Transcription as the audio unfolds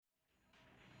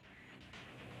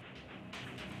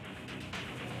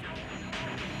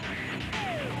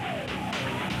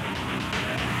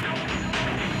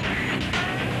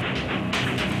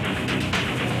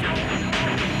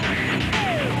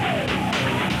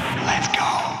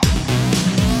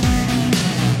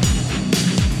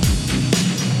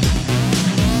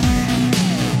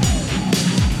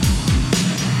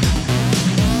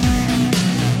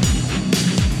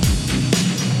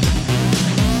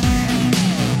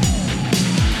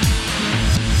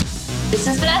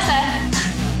This is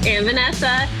Vanessa. And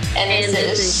Vanessa. And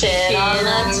this is Shit on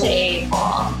the Table.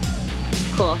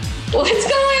 Cool. What's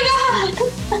going on?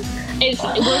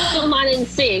 We're still not in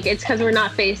sync. It's because we're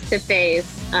not face to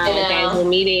face.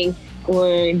 Guys,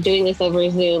 we're doing this over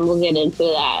Zoom. We'll get into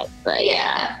that. But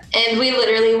yeah. And we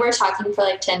literally were talking for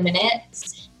like 10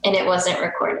 minutes and it wasn't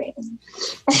recording.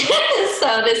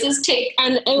 So this is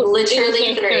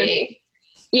literally 3.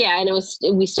 Yeah, and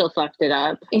we still fucked it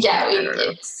up. Yeah,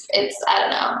 it's I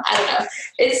don't know.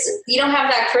 You don't have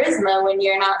that charisma when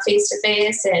you're not face to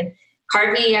face, and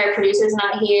Harvey, our producer's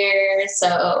not here,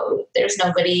 so there's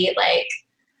nobody like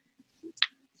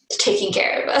taking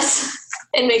care of us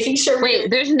and making sure. Wait,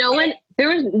 there's no one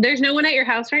at your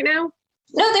house right now?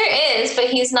 No, there is, but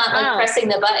he's not like pressing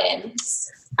the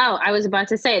buttons. Oh, I was about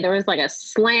to say there was like a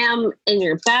slam in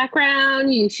your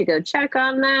background. You should go check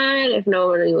on that if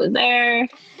nobody was there.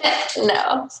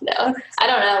 No. I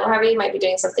don't know. Harvey might be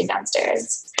doing something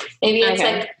downstairs. Maybe it's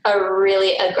like a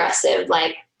really aggressive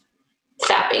like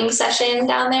fapping session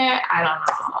down there.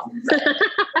 I don't know.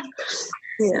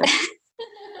 Yeah.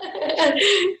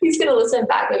 He's gonna listen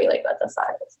back and be like, "What the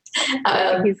fuck?"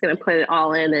 He's gonna put it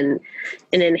all in and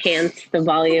enhance the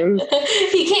volume.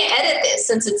 He can't edit this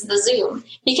since it's the Zoom.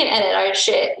 He can edit our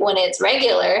shit when it's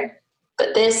regular,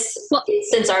 but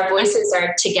since our voices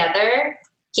are together,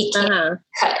 he can't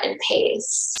cut and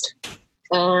paste.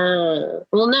 Well,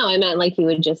 no, I meant like he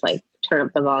would just like turn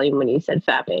up the volume when you said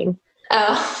fapping.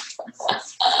 Oh,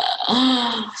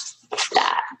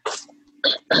 that.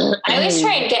 I always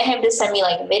try and get him to send me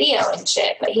like video and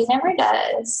shit, but he never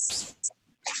does.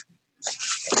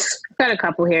 Got a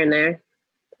couple here and there.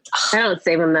 I don't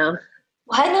save them though.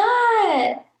 Why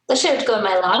not? That should go in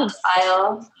my logged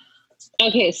file.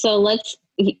 Okay, so let's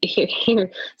here.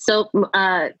 So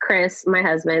Chris, my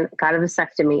husband, got a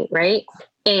vasectomy, right?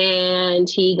 And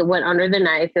he went under the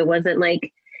knife. It wasn't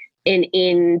like an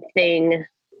in thing.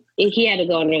 He had to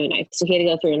go under the knife, so he had to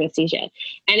go through anesthesia.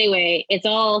 Anyway, it's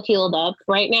all healed up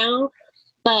right now,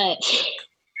 but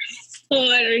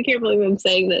I can't believe I'm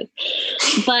saying this,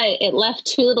 but it left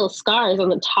 2 little scars on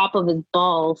the top of his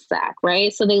ball sack,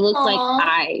 right? So they look like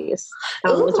eyes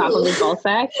on the top of his ball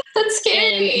sack. That's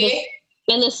scary.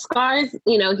 And the scars,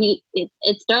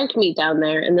 it's dark meat down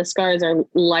there, and the scars are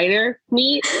lighter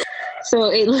meat.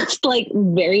 So it looks like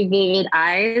very vivid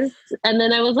eyes. And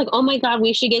then I was like, oh my God,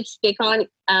 we should get stick-on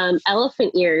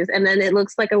elephant ears. And then it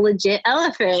looks like a legit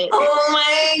elephant. Oh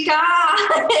my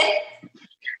God.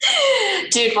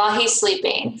 Dude, while he's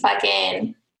sleeping,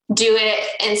 fucking do it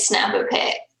and snap a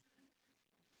pic.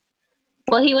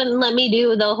 Well, he wouldn't let me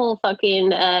do the whole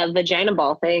fucking vagina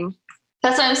ball thing.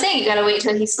 That's what I'm saying. You gotta wait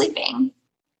till he's sleeping.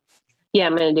 Yeah,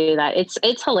 I'm gonna do that.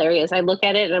 It's hilarious. I look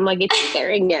at it and I'm like, it's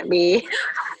staring at me.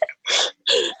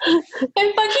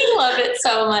 I fucking love it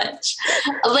so much.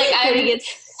 Like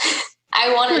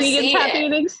I want to see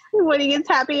it. When he gets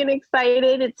happy and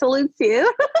excited, it salutes you.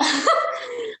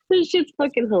 This shit's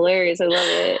fucking hilarious. I love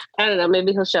it. I don't know.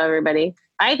 Maybe he'll show everybody.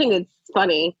 I think it's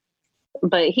funny,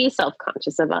 but he's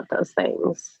self-conscious about those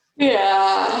things.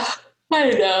 Yeah, I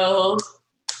know.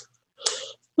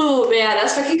 Oh man,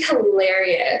 that's fucking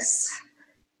hilarious.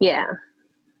 Yeah.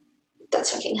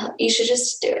 That's fucking hilarious. You should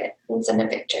just do it and send a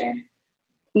picture.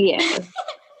 Yeah.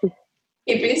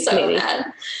 You'd be so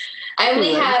mad. I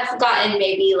only have gotten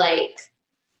maybe like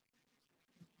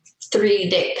 3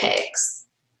 dick pics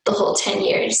the whole 10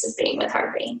 years of being with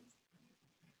Harvey.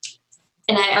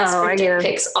 And I ask for dick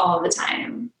pics all the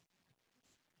time.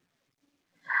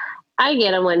 I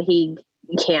get them when he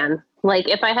can. Like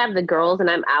if I have the girls and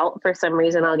I'm out for some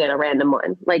reason, I'll get a random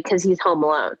one. Like because he's home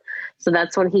alone. So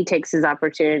that's when he takes his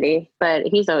opportunity. But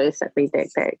he's always sent me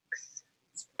dick pics.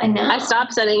 I know. I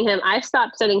stopped sending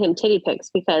him titty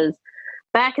pics because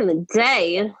back in the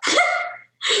day,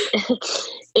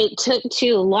 it took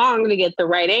too long to get the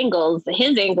right angles.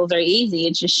 His angles are easy.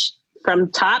 It's just from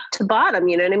top to bottom.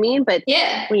 You know what I mean? But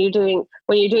yeah, when you're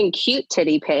doing cute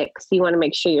titty pics, you want to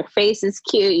make sure your face is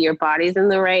cute, your body's in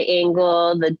the right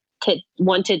angle,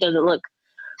 one tit doesn't look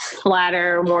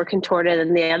flatter or more contorted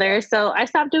than the other. So I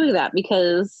stopped doing that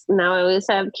because now I always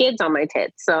have kids on my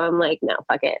tits. So I'm like, no,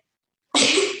 fuck it.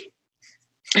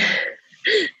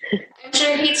 I'm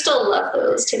sure he'd still love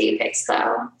those titty pics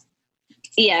though.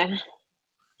 Yeah.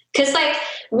 Because like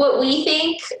what we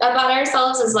think about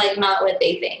ourselves is like not what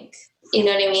they think. You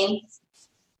know what I mean?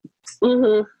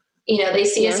 Mm-hmm. They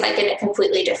see us like in a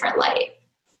completely different light.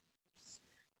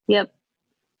 Yep.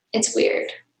 It's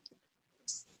weird.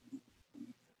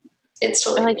 It's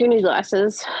totally I like your new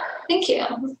glasses. Thank you.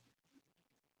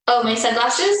 Oh, my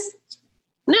sunglasses?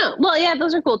 No. Well, yeah,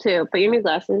 those are cool too. But your new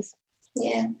glasses.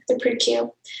 Yeah, they're pretty cute.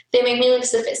 They make me look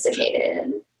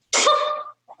sophisticated.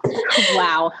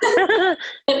 Wow.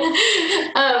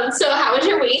 So how was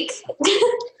your week?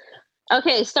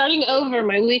 Okay, starting over,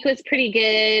 my week was pretty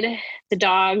good. The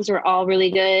dogs were all really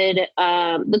good.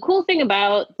 The cool thing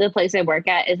about the place I work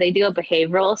at is they do a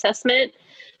behavioral assessment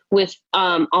with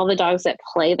all the dogs that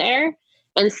play there.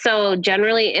 And so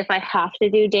generally, if I have to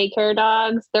do daycare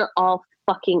dogs, they're all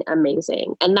fucking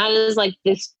amazing. And that is like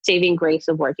the saving grace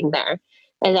of working there,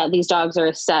 is that these dogs are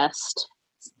assessed.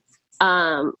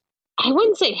 I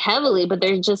wouldn't say heavily, but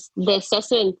they're just, the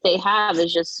assessment they have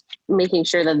is just making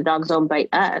sure that the dogs don't bite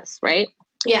us, right?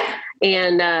 Yeah.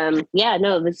 And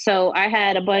so I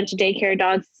had a bunch of daycare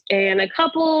dogs and I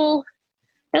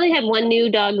only had one new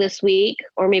dog this week,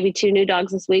 or maybe two new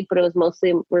dogs this week, but it was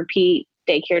mostly repeat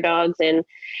daycare dogs. And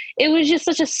it was just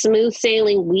such a smooth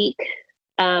sailing week.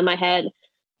 I had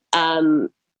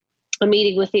a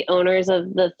meeting with the owners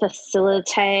of the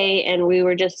facility, and we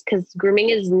were just, because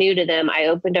grooming is new to them, I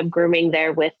opened up grooming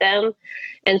there with them.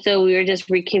 And so we were just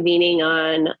reconvening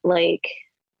on like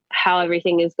how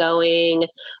everything is going,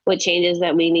 what changes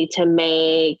that we need to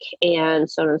make, and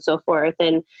so on and so forth.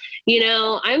 And,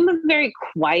 I'm a very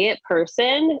quiet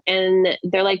person, and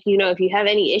they're like, if you have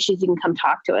any issues, you can come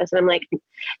talk to us. And I'm like,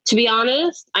 to be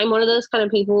honest, I'm one of those kind of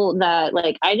people that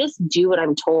like, I just do what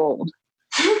I'm told,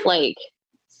 like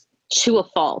to a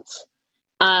fault.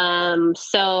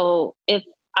 So if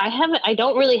I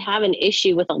don't really have an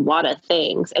issue with a lot of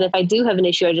things. And if I do have an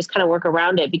issue, I just kind of work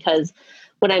around it, because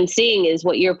what I'm seeing is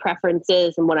what your preference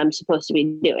is and what I'm supposed to be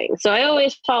doing. So I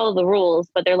always follow the rules,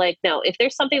 but they're like, no, if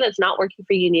there's something that's not working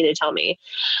for you, you need to tell me.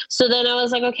 So then I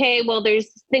was like, okay, well,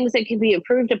 there's things that can be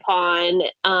improved upon.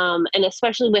 And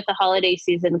especially with the holiday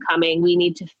season coming, we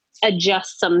need to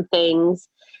adjust some things.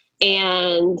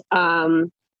 And,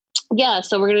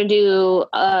 so we're going to do,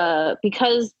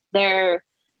 because their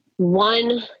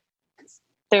one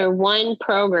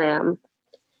program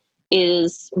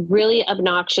is really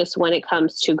obnoxious when it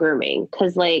comes to grooming,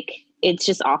 because like it's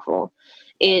just awful.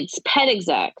 It's Pet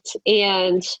Exact,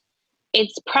 and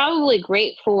it's probably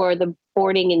great for the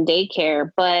boarding and daycare,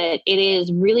 but it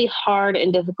is really hard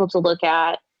and difficult to look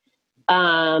at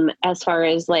as far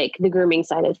as like the grooming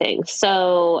side of things.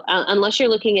 So unless you're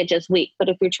looking at just week, but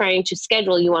if you're trying to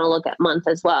schedule, you want to look at month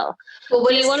as well. Well,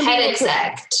 what is Pet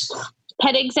Exact?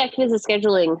 Pet Exact is a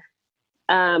scheduling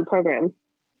program.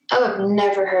 Oh, I've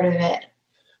never heard of it.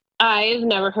 I've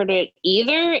never heard of it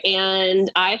either. And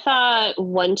I thought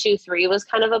 123 was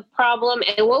kind of a problem.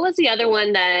 And what was the other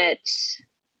one that...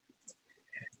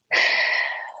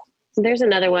 There's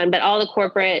another one, but all the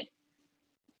corporate...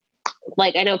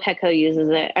 Like, I know Petco uses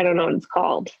it. I don't know what it's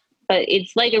called. But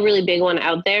it's like a really big one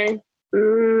out there.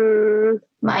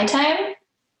 My Time?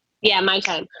 Yeah, My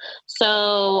Time.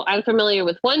 So I'm familiar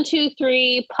with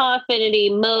 123, Pawfinity,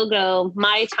 Mogo,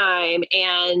 My Time,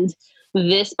 and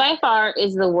this by far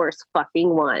is the worst fucking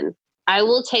one. I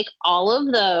will take all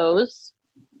of those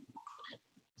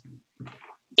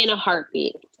in a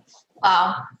heartbeat.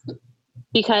 Wow.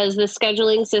 Because the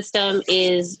scheduling system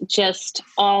is just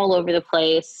all over the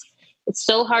place. It's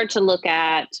so hard to look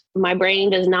at. My brain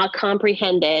does not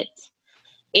comprehend it.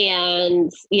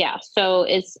 And yeah, so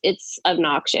it's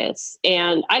obnoxious.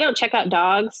 And I don't check out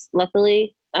dogs,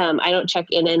 luckily. I don't check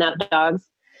in and out dogs.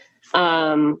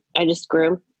 I just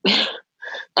groom.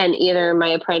 And either my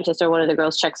apprentice or one of the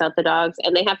girls checks out the dogs,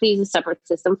 and they have to use a separate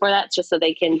system for that, just so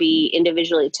they can be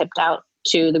individually tipped out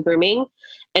to the grooming,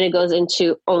 and it goes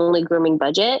into only grooming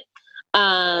budget,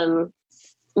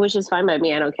 which is fine by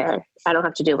me. I don't care. I don't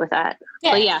have to deal with that.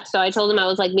 Yeah. But yeah, so I told him, I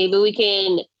was like, maybe we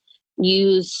can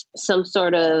use some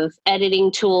sort of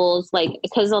editing tools, like,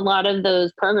 because a lot of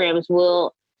those programs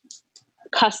will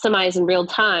customize in real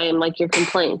time, like your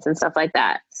complaints and stuff like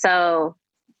that. So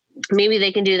maybe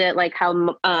they can do that, like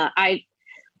how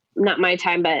not My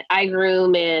Time, but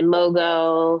iGroom and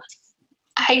Mogo.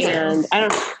 iGroom. And I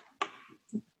don't.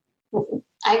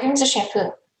 iGroom's a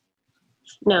shampoo.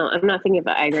 No, I'm not thinking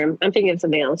about iGroom. I'm thinking of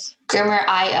something else.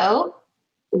 Groomer.io?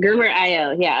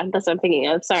 Groomer.io. Yeah, that's what I'm thinking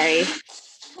of. Sorry.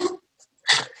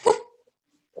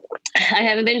 I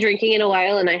haven't been drinking in a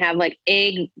while, and I have like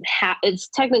it's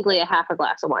technically a half a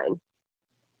glass of wine.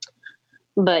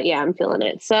 But yeah, I'm feeling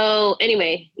it. So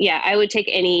anyway, yeah, I would take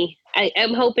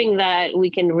I'm hoping that we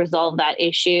can resolve that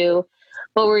issue,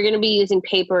 but we're going to be using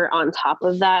paper on top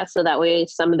of that. So that way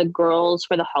some of the girls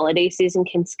for the holiday season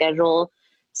can schedule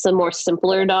some more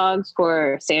simpler dogs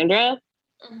for Sandra.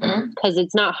 Because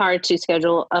it's not hard to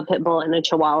schedule a pit bull and a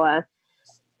chihuahua,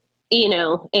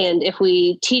 and if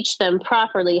we teach them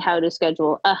properly how to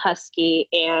schedule a husky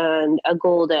and a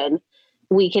golden,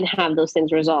 we can have those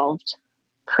things resolved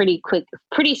pretty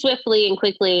swiftly and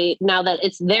quickly now that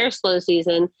it's their slow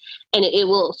season, and it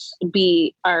will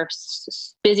be our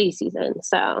busy season.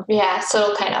 So yeah, so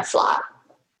it'll kind of flop.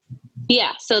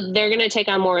 Yeah, so they're going to take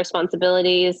on more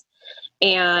responsibilities,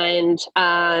 and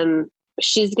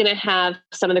she's going to have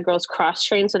some of the girls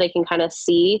cross-train so they can kind of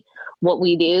see what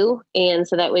we do, and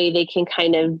so that way they can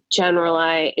kind of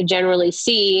generally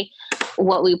see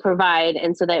what we provide,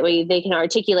 and so that way they can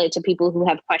articulate to people who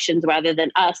have questions rather than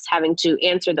us having to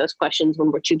answer those questions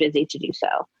when we're too busy to do so.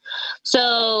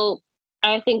 So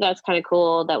I think that's kind of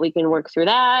cool that we can work through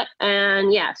that.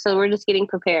 And yeah, so we're just getting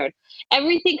prepared.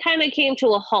 Everything kind of came to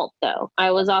a halt though.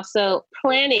 I was also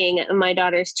planning my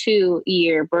daughter's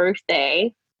 2-year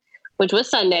birthday, which was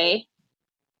Sunday,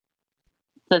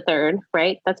 the 3rd,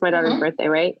 right? That's my daughter's birthday,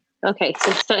 right? Okay.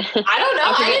 So I don't know.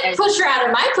 I didn't push her out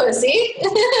of my pussy.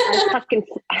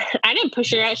 I didn't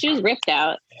push her out. She was ripped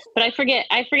out. But I forget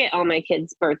all my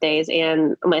kids' birthdays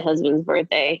and my husband's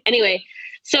birthday. Anyway,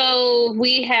 so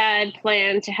we had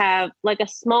planned to have like a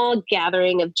small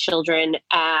gathering of children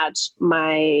at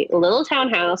my little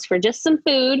townhouse for just some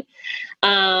food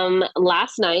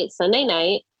last night, Sunday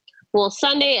night. Well,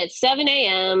 Sunday at 7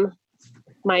 a.m.,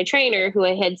 my trainer, who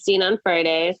I had seen on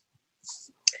Friday,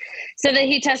 said that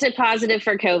he tested positive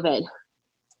for COVID.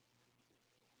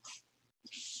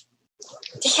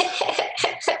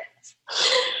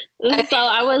 So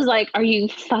I was like, are you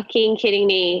fucking kidding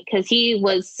me? Because he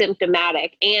was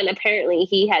symptomatic, and apparently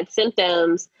he had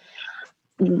symptoms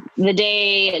the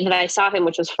day that I saw him,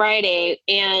 which was Friday.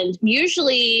 And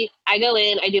usually I go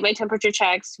in, I do my temperature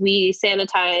checks, we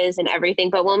sanitize and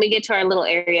everything. But when we get to our little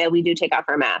area, we do take off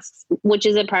our masks, which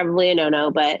isn't probably a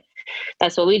no-no, but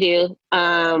that's what we do.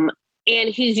 And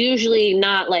he's usually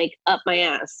not like up my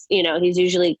ass, he's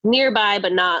usually nearby,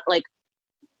 but not like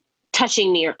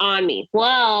touching me or on me.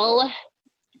 Well,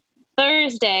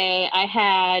 Thursday I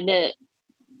had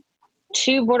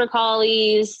 2 border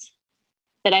collies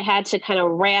that I had to kind of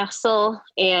wrestle,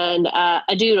 and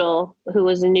a doodle who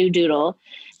was a new doodle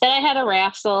that I had to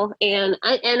wrestle, and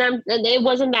it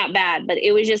wasn't that bad, but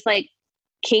it was just like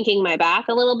kinking my back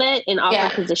a little bit in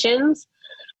awkward positions.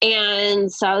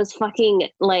 And so I was fucking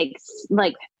like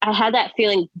I had that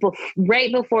feeling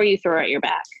right before you throw out your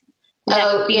back.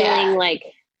 That feeling like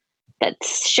that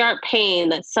sharp pain,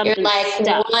 that something. You're like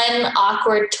stuck. One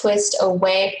awkward twist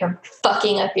away from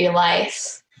fucking up your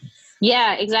life.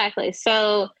 Yeah, exactly.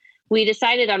 So we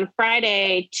decided on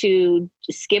Friday to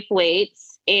skip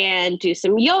weights and do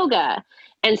some yoga.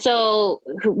 And so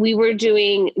we were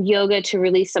doing yoga to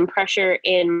release some pressure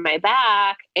in my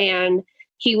back, and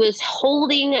he was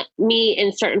holding me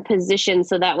in certain positions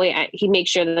so that way he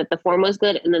makes sure that the form was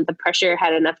good and that the pressure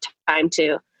had enough time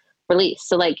to release.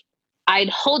 So like I'd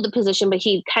hold the position, but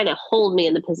he'd kind of hold me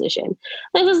in the position.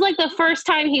 This is like the first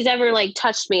time he's ever like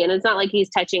touched me, and it's not like he's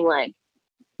touching like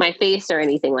my face or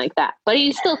anything like that, but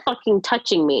he's still fucking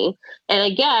touching me. And I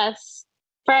guess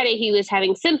Friday he was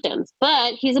having symptoms,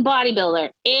 but he's a bodybuilder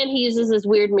and he uses this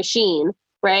weird machine,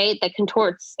 right, that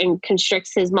contorts and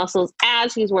constricts his muscles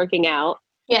as he's working out.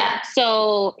 Yeah.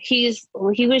 So he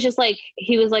was like,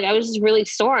 I was just really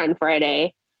sore on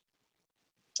Friday,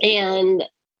 and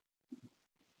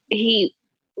he,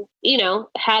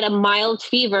 had a mild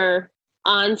fever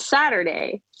on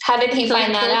Saturday. How did he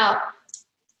find that out?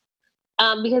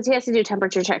 Because he has to do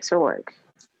temperature checks for work.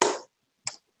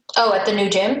 Oh, at the new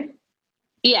gym?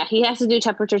 Yeah, he has to do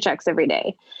temperature checks every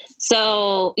day.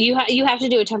 So you have to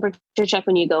do a temperature check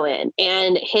when you go in.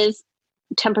 And his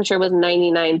temperature was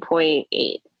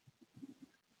 99.8,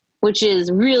 which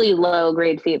is really low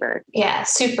grade fever. Yeah,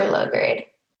 super low grade.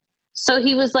 So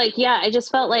he was like, yeah, I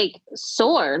just felt like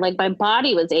sore, like my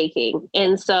body was aching.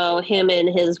 And so him and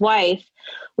his wife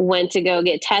went to go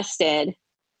get tested,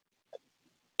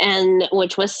 and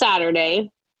which was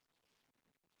Saturday.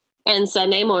 And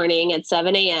Sunday morning at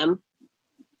 7 a.m.,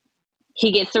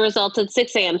 he gets the results at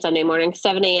 6 a.m. Sunday morning.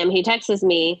 7 a.m., he texts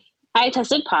me, I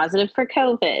tested positive for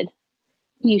COVID.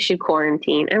 You should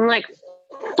quarantine. And I'm like,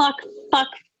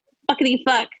 fuckity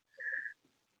fuck.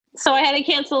 So I had to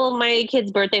cancel my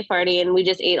kid's birthday party, and we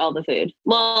just ate all the food.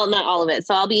 Well, not all of it.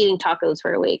 So I'll be eating tacos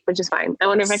for a week, which is fine. I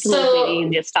wonder if I can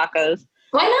eat just tacos.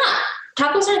 Why not?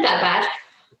 Tacos aren't that bad.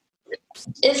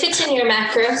 It fits in your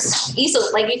macros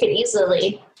easily. Like you could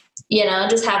easily,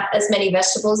 just have as many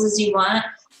vegetables as you want.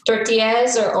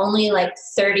 Tortillas are only like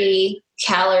 30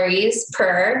 calories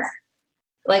per,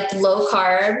 like low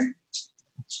carb.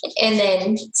 And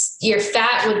then your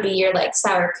fat would be your like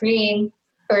sour cream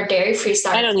or dairy-free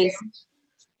sour cream. I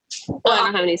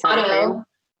don't have any sour cream.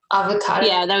 Avocado.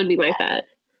 Yeah, that would be my fat.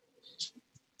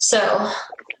 So,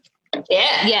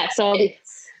 yeah. Yeah, so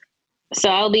So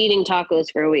I'll be eating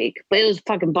tacos for a week, but it was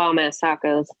fucking bomb ass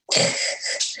tacos.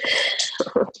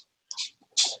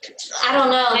 I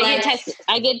don't know.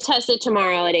 I get tested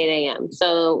tomorrow at 8 a.m.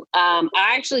 So I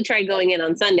actually tried going in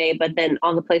on Sunday, but then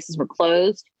all the places were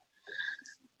closed.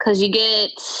 Because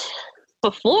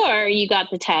before you got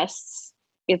the tests,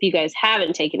 if you guys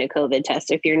haven't taken a COVID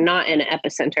test, if you're not in an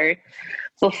epicenter,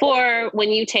 before when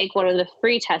you take one of the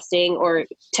free testing or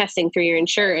testing through your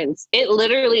insurance, it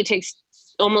literally takes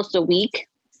almost a week,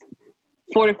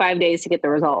 4 to 5 days to get the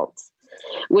results,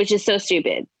 which is so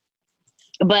stupid.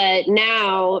 But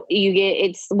now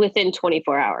it's within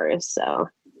 24 hours. So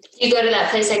you go to that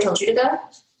place I told you to go?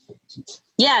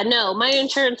 Yeah, no, my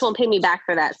insurance won't pay me back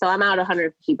for that. So I'm out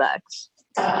 $150.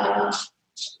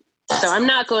 So I'm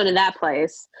not going to that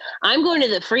place. I'm going to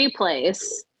the free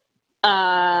place.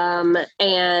 And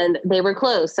they were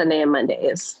closed Sunday and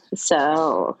Mondays.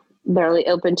 So they're only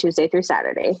open Tuesday through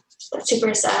Saturday.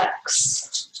 Super sucks.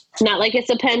 Not like it's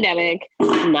a pandemic.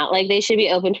 Not like they should be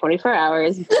open 24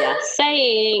 hours. Just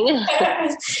saying.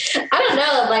 I don't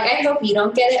know. Like, I hope you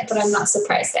don't get it, but I'm not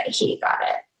surprised that he got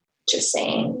it. Just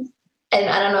saying. And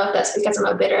I don't know if that's because I'm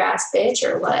a bitter ass bitch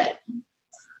or what.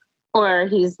 Or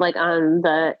he's like on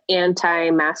the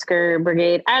anti-masker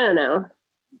brigade. I don't know.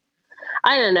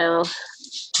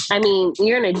 I mean,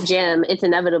 you're in a gym, it's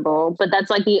inevitable, but that's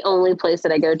like the only place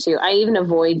that I go to. I even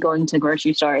avoid going to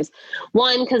grocery stores.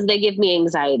 One, because they give me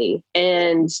anxiety.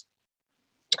 And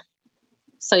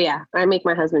so, yeah, I make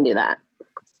my husband do that.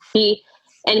 My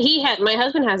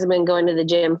husband hasn't been going to the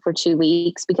gym for 2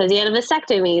 weeks because he had a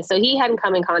vasectomy. So he hadn't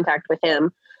come in contact with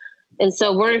him. And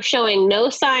so we're showing no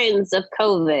signs of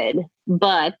COVID,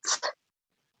 but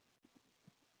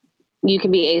you can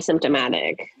be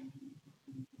asymptomatic.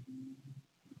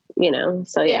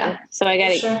 So yeah. So I'm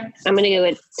going to go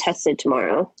get tested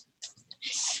tomorrow.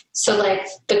 So like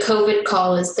the COVID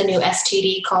call is the new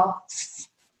STD call.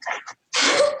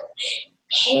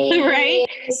 Hey, right?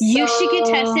 You should get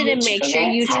tested and make sure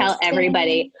you tell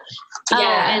everybody. Yeah.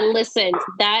 Oh, and listen,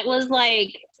 it was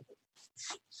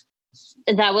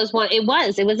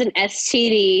an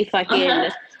STD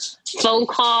fucking phone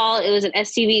call. It was an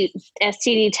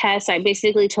STD test. I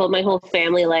basically told my whole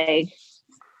family, like,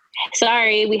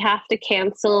 sorry, we have to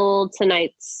cancel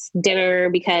tonight's dinner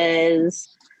because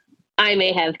I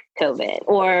may have COVID,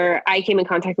 or I came in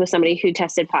contact with somebody who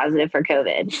tested positive for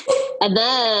COVID. And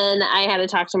then I had to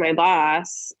talk to my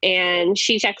boss, and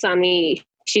she checks on me.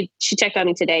 She checked on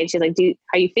me today, and she's like, how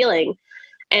are you feeling?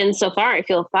 And so far I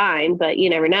feel fine, but you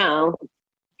never know.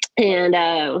 And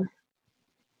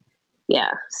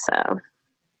yeah, so.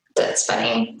 That's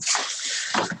funny.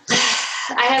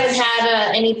 I haven't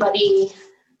had anybody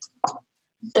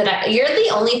you're the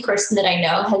only person that I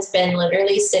know has been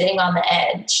literally sitting on the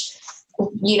edge.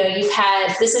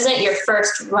 This isn't your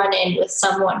first run-in with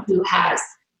someone who has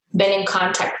been in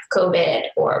contact with COVID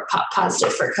or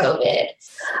positive for COVID.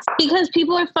 Because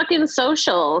people are fucking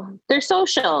social. They're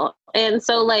social. And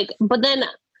so but then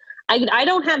I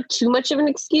don't have too much of an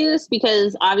excuse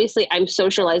because obviously I'm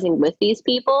socializing with these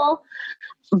people,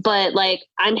 but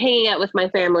I'm hanging out with my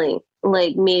family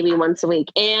maybe once a week.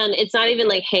 And it's not even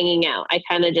hanging out. I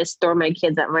kind of just throw my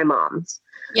kids at my mom's.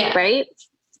 Yeah. Right?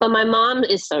 But my mom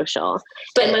is social.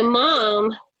 But my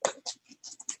mom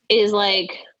is I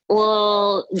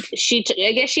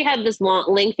guess she had this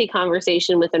lengthy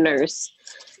conversation with a nurse.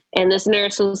 And this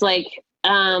nurse was like,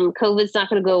 COVID's not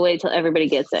going to go away till everybody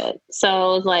gets it. So I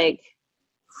was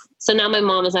so now my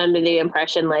mom is under the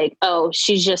impression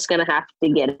she's just going to have to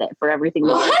get it for everything.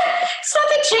 What? It's not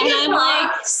the chicken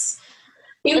pox.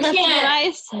 You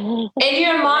can't. And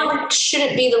your mom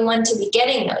shouldn't be the one to be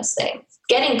getting those things,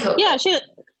 getting COVID. Yeah,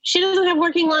 she doesn't have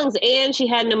working lungs, and she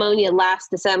had pneumonia last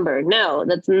December. No,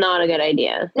 that's not a good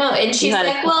idea. No, and she's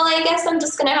well, I guess I'm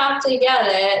just going to have to get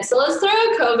it. So let's throw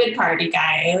a COVID party,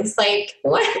 guys.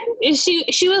 What? And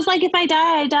she was like, if I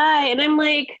die, I die. And I'm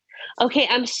like, okay,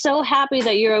 I'm so happy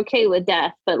that you're okay with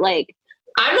death, but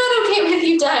I'm not okay with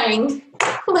you dying.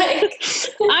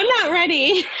 I'm not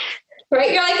ready.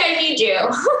 Right? You're I need you.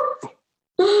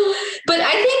 But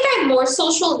I think I'm more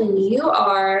social than you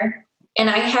are, and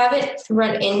I haven't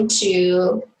run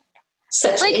into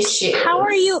such issues. How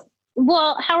are you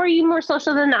more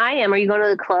social than I am? Are you going to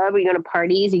the club? Are you going to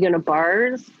parties? Are you going to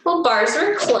bars? Well, bars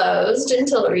were closed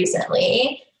until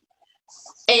recently.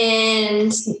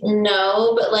 And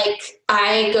no, but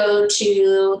I go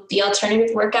to the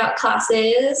alternative workout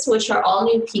classes, which are all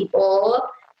new people.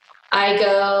 I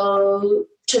go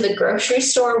to the grocery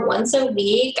store once a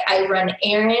week. I run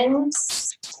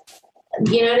errands.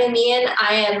 You know what I mean?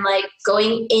 I am like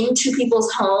going into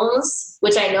people's homes,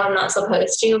 which I know I'm not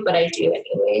supposed to, but I do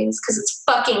anyways because it's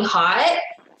fucking hot.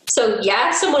 So yeah,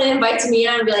 if someone invites me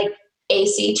in, I'd be like,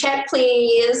 AC check,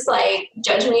 please. Like,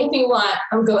 judge me if you want.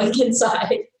 I'm going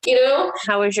inside. You know?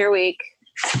 How was your week?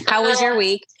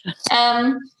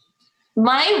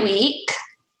 My week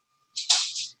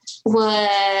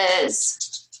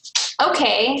was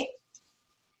okay.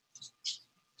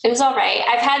 It was all right.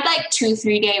 I've had like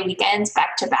 2-3 day weekends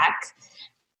back to back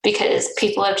because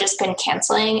people have just been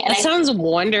canceling. And that sounds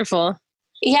wonderful.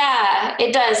 Yeah,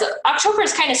 it does. October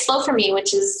is kind of slow for me,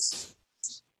 which is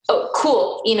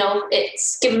cool. You know,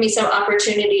 it's given me some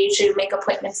opportunity to make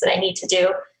appointments that I need to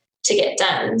do to get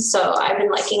done. So I've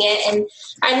been liking it. And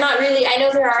I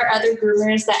know there are other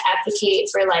groomers that advocate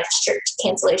for like strict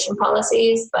cancellation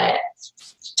policies, but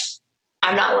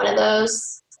I'm not one of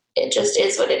those. It just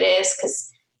is what it is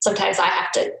because sometimes I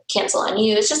have to cancel on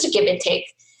you. It's just a give and take.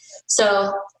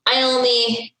 So I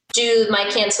only do my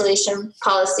cancellation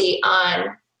policy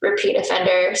on repeat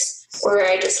offenders where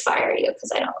I just fire you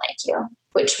because I don't like you,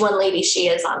 which one lady she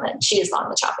is on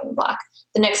the chopping block.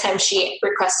 The next time she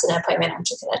requests an appointment, I'm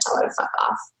just going to tell her to fuck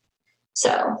off.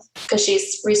 So, because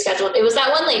she's rescheduled. It was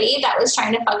that one lady that was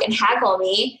trying to fucking haggle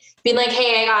me, being like,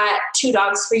 hey, I got 2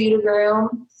 dogs for you to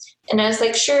groom. And I was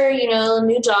like, sure, you know,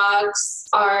 new dogs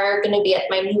are going to be at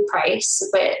my new price,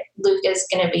 but Luke is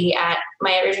going to be at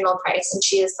my original price. And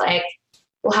she is like,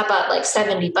 well, how about like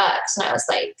 $70? And I was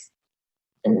like,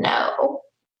 no.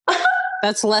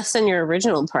 That's less than your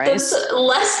original price. That's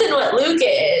less than what Luke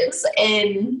is.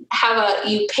 And how about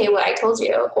you pay what I told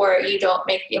you or you don't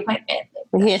make the appointment?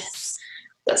 Yes.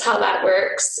 That's how that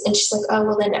works. And she's like, oh,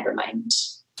 well, then never mind.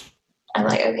 I'm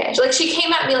like, okay. She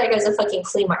came at me like as a fucking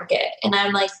flea market. And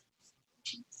I'm like,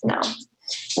 no.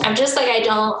 I'm just like, I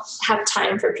don't have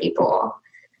time for people.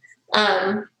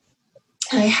 I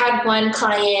had one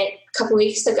client a couple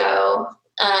weeks ago.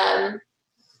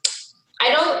 I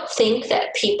don't think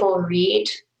that people read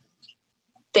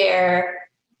I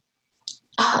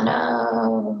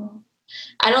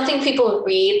don't think people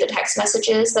read the text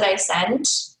messages that I send.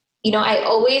 You know, I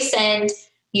always send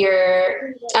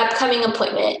your upcoming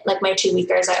appointment, like my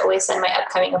 2-weekers, I always send my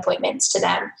upcoming appointments to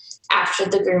them after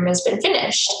the groom has been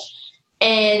finished.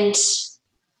 And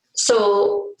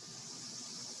so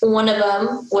one of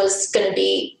them was going to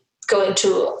be going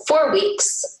to 4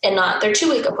 weeks and not their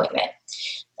 2-week appointment.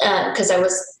 Because I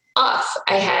was off.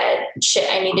 I had shit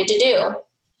I needed to do.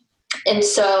 And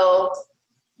so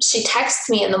she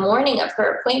texts me in the morning of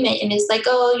her appointment and is like,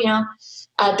 oh, you know,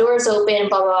 doors open,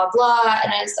 blah, blah, blah.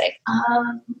 And I was like,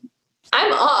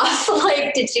 I'm off.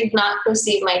 Like, did you not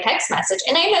receive my text message?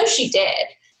 And I know she did.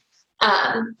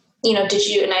 You know, did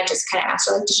you? And I just kind of asked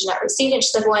her, like, did you not receive it?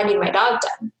 She's like, well, I need my dog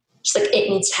done. She's like, it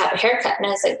needs to have a haircut. And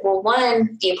I was like, well,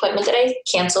 one, the appointment that I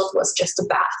canceled was just a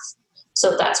bath.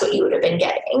 So that's what you would have been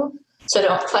getting. So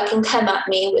don't fucking come at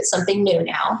me with something new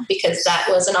now because that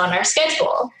wasn't on our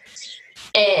schedule.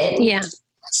 And yeah.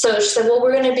 So she said, well,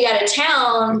 we're going to be out of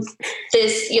town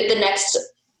the next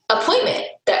appointment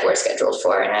that we're scheduled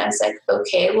for. And I was like,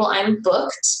 okay, well, I'm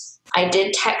booked. I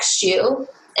did text you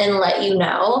and let you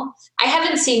know. I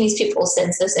haven't seen these people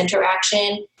since this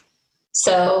interaction.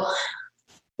 So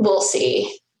we'll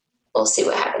see. We'll see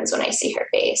what happens when I see her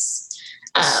face.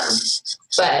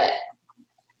 But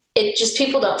it just,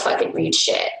 people don't fucking read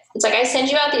shit. It's like, I send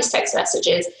you out these text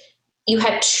messages. You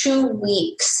had 2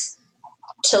 weeks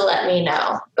to let me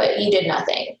know, but you did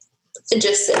nothing. It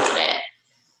just sit on it.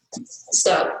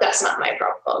 So that's not my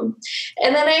problem.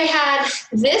 And then I had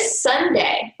this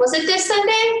Sunday. Was it this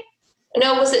Sunday?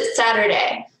 No, was it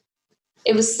Saturday?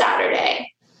 It was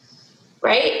Saturday,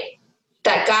 right?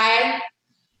 That guy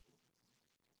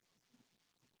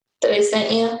that I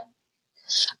sent you.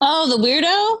 Oh, the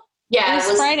weirdo? Yeah. It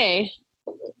was Friday.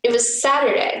 It was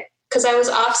Saturday because I was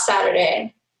off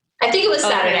Saturday. I think it was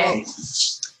Saturday. Okay.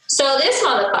 So this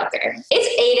motherfucker, it's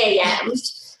 8 a.m.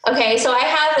 Okay, so I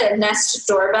have a Nest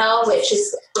doorbell, which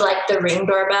is like the Ring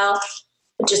doorbell.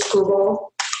 Just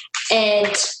Google.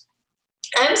 And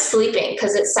I'm sleeping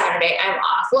because it's Saturday. I'm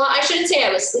off. Well, I shouldn't say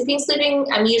I was sleeping.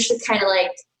 I'm usually kind of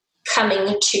like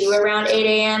coming to around 8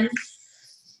 a.m.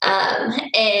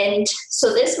 And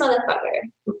so this motherfucker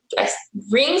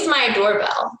rings my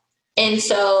doorbell. And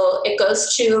so it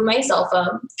goes to my cell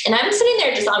phone. And I'm sitting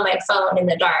there just on my phone in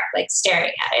the dark, like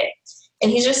staring at it.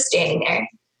 And he's just standing there.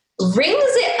 Rings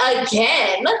it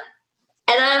again.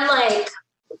 And I'm like,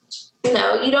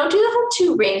 no, you don't do the whole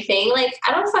 2 ring thing. Like,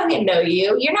 I don't fucking know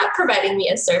you. You're not providing me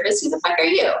a service. Who the fuck are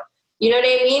you? You know what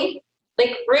I mean?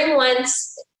 Like, ring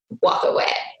once, walk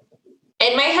away. And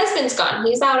And my husband's gone.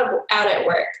 He's out at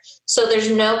work. So there's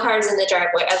no cars in the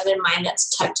driveway other than mine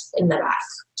that's tucked in the back.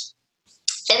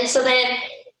 And so then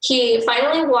he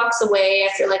finally walks away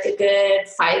after like a good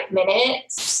 5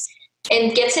 minutes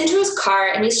and gets into his car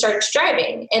and he starts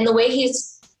driving. And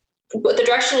the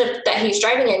direction that he's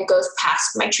driving in goes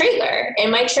past my trailer.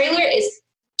 And my trailer is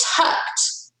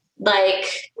tucked. Like,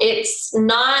 it's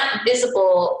not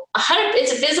visible.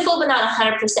 It's visible, but not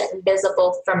 100%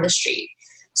 visible from the street.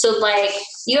 So, like,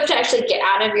 you have to actually get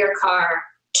out of your car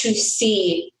to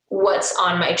see what's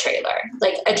on my trailer.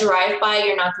 Like, a drive-by,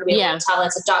 you're not going to be able to tell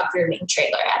it's a dog grooming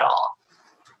trailer at all.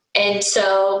 And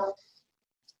so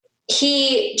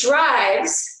he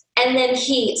drives, and then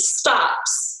he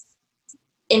stops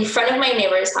in front of my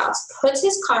neighbor's house, puts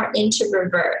his car into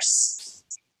reverse.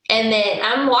 And then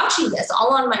I'm watching this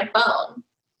all on my phone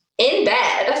in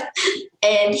bed,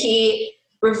 and he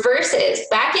reverses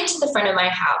back into the front of my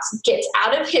house, gets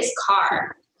out of his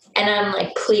car, and I'm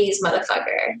like, please,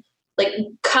 motherfucker, like,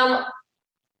 come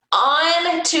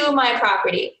on to my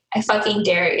property. I fucking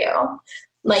dare you.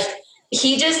 Like,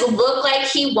 he just looked like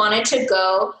he wanted to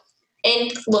go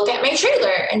and look at my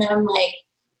trailer. And I'm like,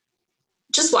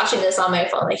 just watching this on my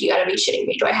phone, like, you gotta be shitting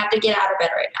me. Do I have to get out of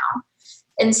bed right now?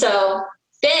 And so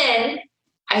then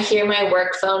I hear my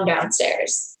work phone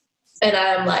downstairs, and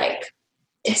I'm like,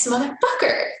 this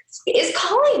motherfucker is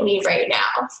calling me right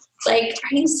now. Like,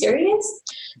 are you serious?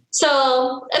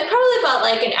 So probably about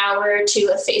like an hour or two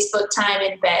of Facebook time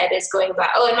in bed is going by.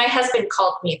 Oh, and my husband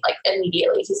called me like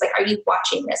immediately. He's like, are you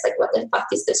watching this? Like, what the fuck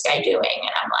is this guy doing?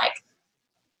 And I'm like,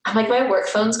 my work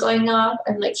phone's going off,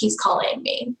 and like, he's calling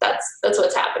me. That's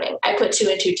what's happening. I put 2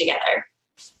 and 2 together.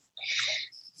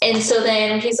 And so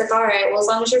then he's like, all right, well, as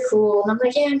long as you're cool. And I'm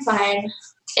like, yeah, I'm fine.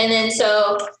 And then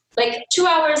so like 2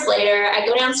 hours later, I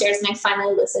go downstairs and I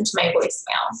finally listen to my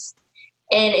voicemail.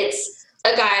 And it's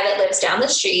a guy that lives down the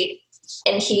street.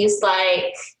 And he's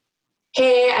like,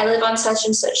 hey, I live on such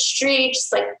and such street,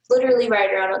 just like literally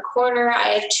right around the corner. I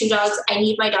have 2 dogs. I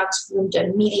need my dogs groomed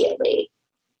immediately.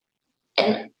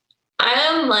 And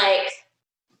I'm like,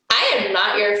 I am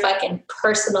not your fucking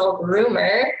personal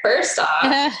groomer, first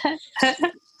off.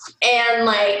 And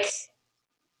like,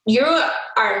 you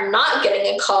are not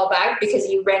getting a call back because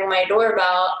you rang my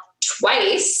doorbell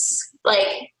twice,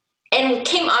 like, and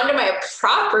came onto my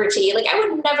property. Like, I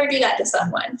would never do that to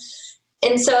someone.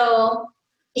 And so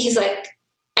he's like,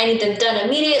 I need them done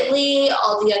immediately.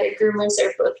 All the other groomers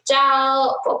are booked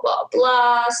out, blah, blah,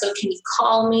 blah. So can you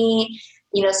call me,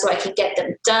 so I can get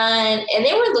them done? And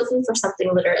they were looking for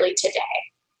something literally today,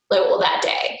 that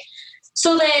day.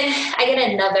 So then I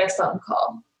get another phone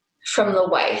call from the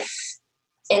wife.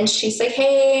 And she's like,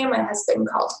 hey, my husband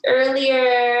called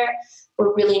earlier.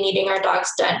 We're really needing our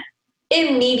dogs done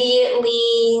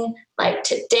immediately, like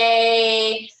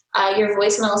today. Your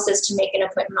voicemail says to make an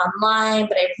appointment online,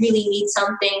 but I really need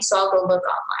something, so I'll go look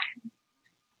online.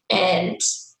 And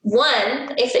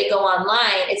one, if they go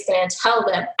online, it's going to tell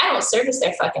them I don't service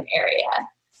their fucking area.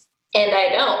 And I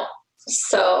don't.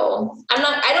 So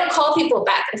I don't call people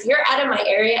back. If you're out of my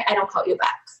area, I don't call you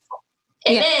back.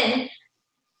 And then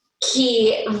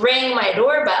he rang my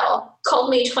doorbell, called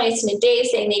me twice in a day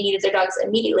saying they needed their dogs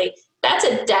immediately. That's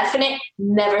a definite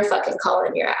never fucking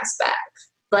calling your ass back.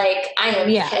 Like, I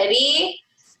am petty.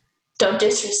 Don't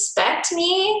disrespect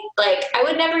me. Like, I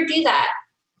would never do that.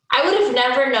 I would have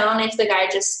never known if the guy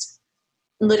just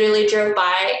literally drove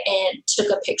by and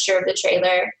took a picture of the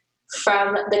trailer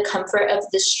from the comfort of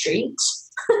the street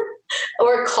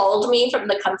or called me from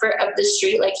the comfort of the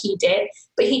street like he did,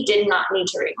 but he did not need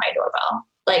to ring my doorbell.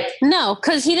 Like, no,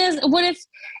 because he does. What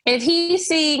if he's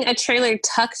seeing a trailer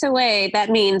tucked away? That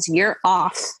means you're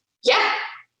off. Yeah,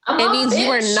 it means you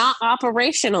are not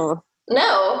operational.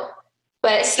 No,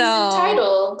 but he's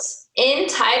entitled.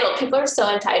 People are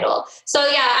so entitled. So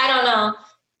yeah, I don't know.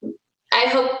 I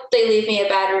hope they leave me a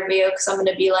bad review because I'm going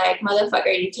to be like,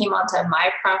 motherfucker, you came onto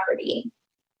my property.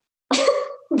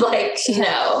 Like,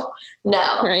 no.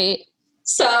 Right.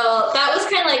 So that was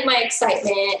kind of like my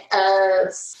excitement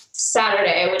of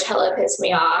Saturday, which hella pissed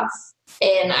me off.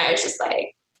 And I was just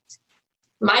like,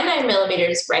 my 9mm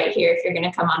is right here if you're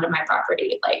going to come onto my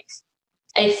property. Like,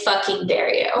 I fucking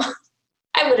dare you.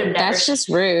 I would have never. That's just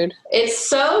rude. It's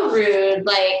so rude.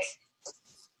 Like,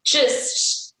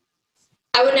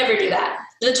 I would never do that.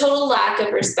 The total lack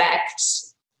of respect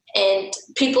and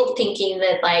people thinking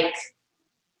that, like,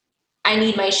 I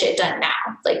need my shit done now.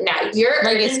 Like, now your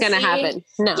urgency, it's going to happen.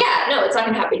 No. Yeah, no, it's not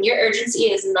going to happen. Your urgency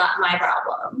is not my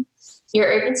problem. Your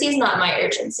urgency is not my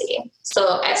urgency.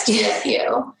 So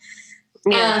STFU.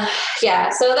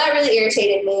 So that really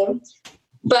irritated me.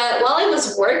 But while I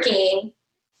was working,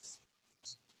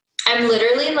 I'm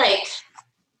literally like,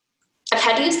 I've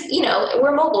had to use,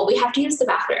 we're mobile. We have to use the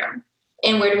bathroom.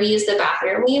 And where do we use the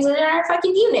bathroom? We use it in our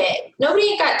fucking unit. Nobody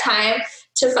ain't got time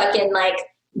to fucking like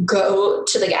go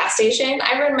to the gas station.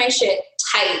 I run my shit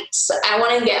tight. So I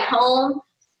want to get home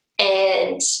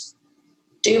and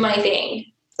do my thing.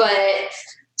 But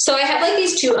so I have like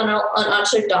these two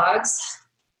unaltered dogs.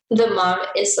 The mom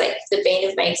is like the bane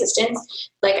of my existence.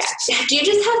 Like, do you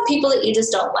just have people that you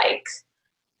just don't like?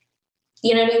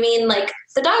 You know what I mean? Like,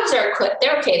 the dogs are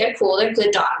they're okay, they're cool, they're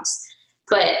good dogs.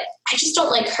 But I just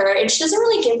don't like her. And she doesn't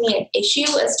really give me an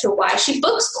issue as to why. She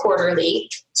books quarterly,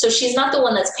 so she's not the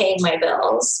one that's paying my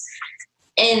bills.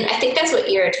 And I think that's what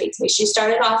irritates me. She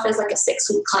started off as like a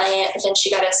 6-week client, but then she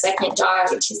got a second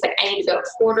dog, and she's like, I need to go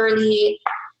quarterly.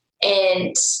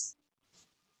 And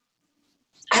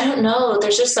I don't know.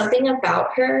 There's just something about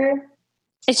her.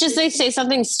 It's just they say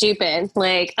something stupid,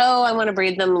 like, oh, I want to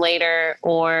breed them later,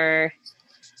 or,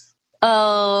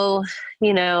 oh,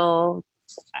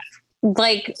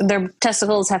 like their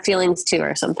testicles have feelings too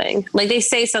or something. Like they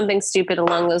say something stupid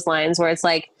along those lines where it's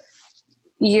like,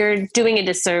 you're doing a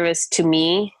disservice to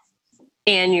me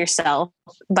and yourself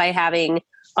by having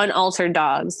unaltered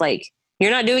dogs. Like, you're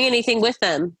not doing anything with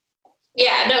them.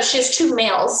 Yeah, no, she has 2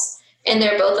 males and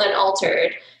they're both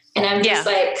unaltered. And I'm just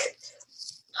like,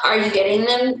 are you getting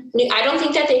them? I don't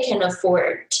think that they can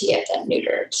afford to get them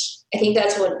neutered. I think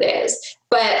that's what it is.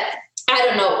 But I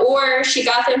don't know. Or she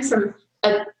got them from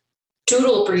a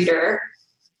doodle breeder.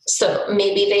 So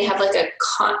maybe they have like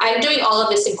I'm doing all of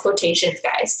this in quotations,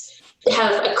 guys. They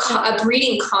have a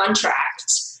breeding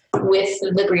contract with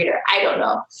the breeder. I don't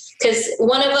know. Because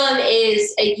one of them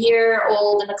is a year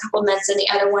old and a couple months, and the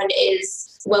other one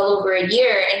is well over a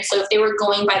year. And so if they were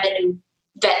going by the new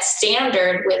vet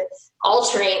standard with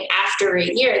altering after a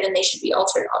year, then they should be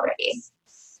altered already.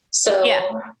 So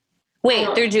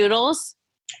wait, they're doodles?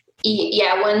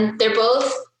 Yeah, they're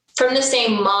both from the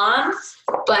same mom,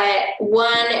 but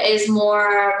one is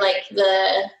more like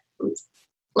the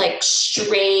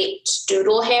straight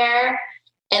doodle hair,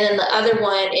 and then the other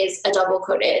one is a double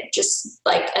coated, just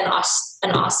like an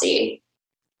Aussie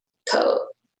coat.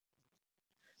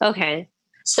 Okay.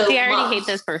 So see, I already hate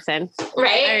this person.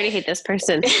 Right? I already hate this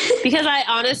person because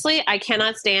I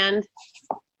cannot stand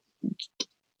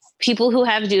people who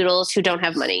have doodles who don't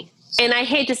have money. And I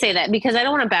hate to say that because I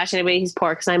don't want to bash anybody who's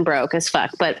poor because I'm broke as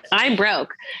fuck, but I'm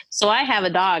broke. So I have a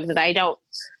dog that I don't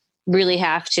really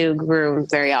have to groom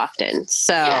very often.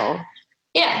 So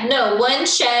yeah, no, one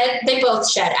shed, they both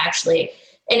shed actually.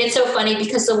 And it's so funny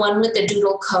because the one with the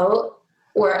doodle coat,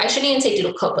 or I shouldn't even say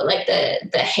doodle coat, but like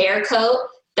the hair coat,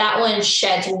 that one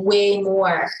sheds way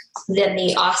more than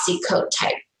the Aussie coat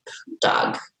type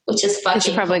dog, which is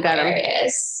fucking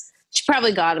hilarious. She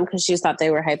probably got them because she thought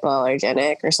they were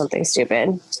hypoallergenic or something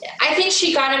stupid. I think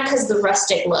she got them because the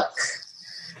rustic look.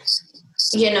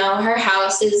 Her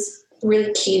house is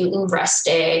really cute and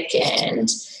rustic and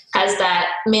has that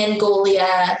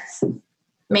Mangolian,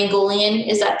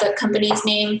 is that the company's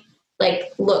name?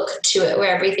 Like look to it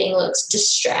where everything looks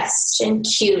distressed and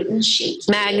cute and chic.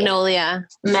 Magnolia,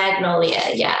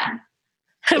 yeah.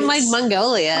 I'm like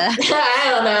Mongolia. I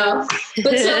don't know.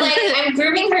 But so like I'm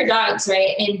grooming her dogs,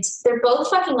 right? And they're both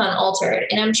fucking unaltered.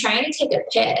 And I'm trying to take a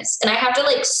piss. And I have to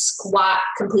like squat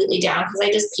completely down because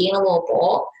I just pee in a little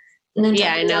bowl. And then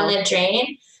dump it down the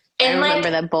drain. And I remember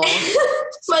that bowl.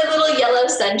 My little yellow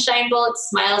sunshine bowl, it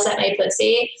smiles at my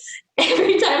pussy.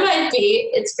 Every time I pee,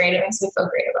 it's great. It makes me feel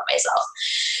great about myself.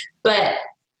 But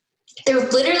they're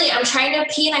literally, I'm trying to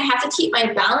pee and I have to keep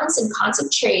my balance and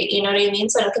concentrate, you know what I mean?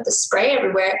 So I don't get the spray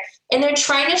everywhere. And they're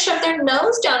trying to shove their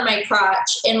nose down my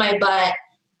crotch and my butt.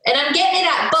 And I'm getting it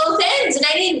at both ends and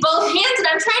I need both hands and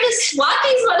I'm trying to swat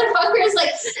these motherfuckers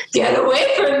like, get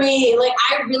away from me. Like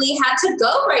I really had to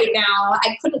go right now.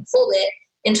 I couldn't hold it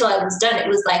until I was done. It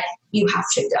was like, you have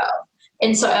to go.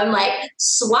 And so I'm like,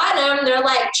 swat them. They're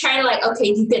like trying to like, okay,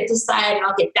 you get this side and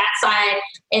I'll get that side.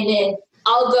 And then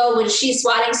I'll go when she's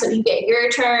swatting so you get your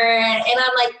turn. And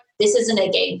I'm like, this isn't a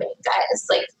gangbang, guys.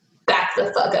 Like, back the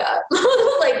fuck up.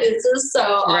 Like, this is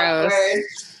so gross. Awkward.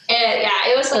 And yeah,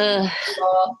 it was like,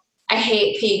 I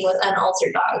hate peeing with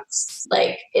unaltered dogs.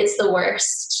 Like, it's the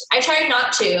worst. I tried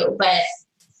not to, but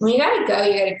when you gotta go,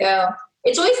 you gotta go.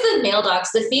 It's always the male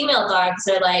dogs. The female dogs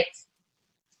are like,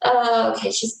 oh,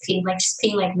 okay, she's peeing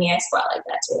like me. I squat like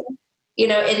that too.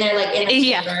 And they're like in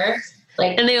a corner.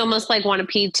 Like, and they almost like want to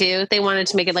pee too. They wanted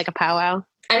to make it like a powwow.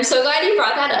 I'm so glad you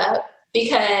brought that up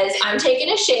because I'm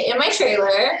taking a shit in my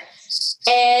trailer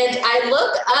and I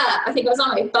look up, I think I was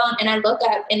on my phone and I look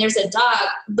up and there's a dog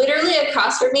literally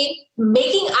across from me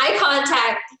making eye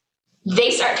contact. They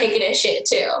start taking a shit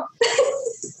too.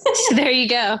 There you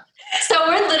go. So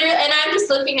we're literally, and I'm just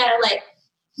looking at it like,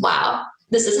 wow,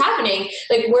 this is happening.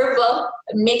 Like we're both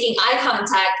making eye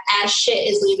contact as shit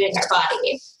is leaving our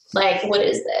body. Like, what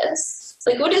is this?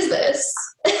 Like, what is this?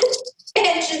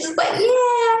 And she's just like,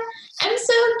 yeah, I'm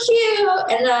so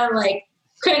cute. And I'm like,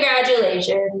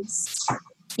 congratulations.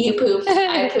 You pooped,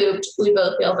 I pooped, we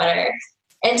both feel better.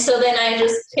 And so then I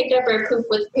just picked up her poop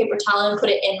with a paper towel and put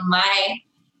it in my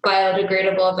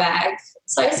biodegradable bag.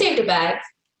 So I saved a bag.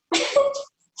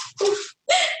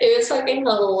 It was fucking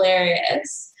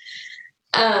hilarious.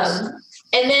 And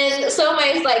then, so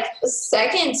my like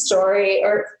second story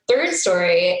or third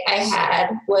story I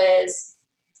had was,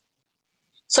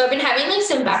 so I've been having like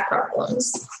some back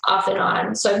problems off and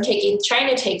on. So I'm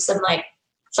trying to take some like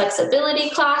flexibility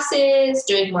classes,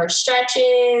 doing more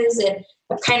stretches, and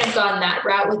I've kind of gone that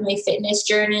route with my fitness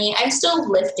journey. I'm still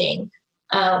lifting,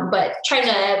 but trying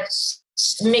to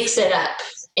mix it up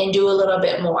and do a little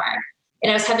bit more. And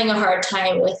I was having a hard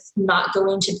time with not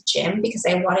going to the gym because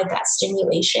I wanted that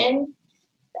stimulation.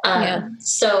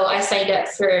 So I signed up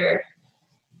for,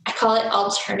 I call it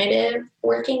alternative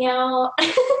working out.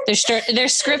 They're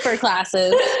stripper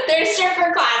classes. They're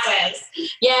stripper classes.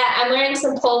 Yeah, I'm learning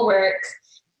some pole work.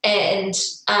 And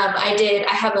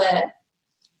I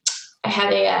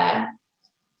have a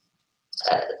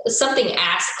something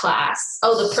ass class.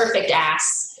 Oh, the perfect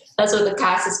ass. That's what the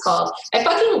class is called. I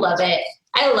fucking love it.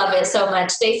 I love it so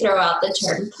much. They throw out the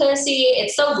term pussy.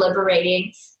 It's so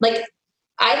liberating. Like,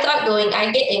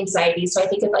 I get anxiety. So I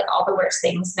think of like all the worst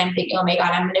things. And I'm thinking, oh my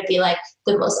God, I'm going to be like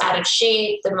the most out of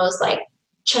shape, the most like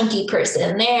chunky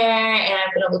person there. And I'm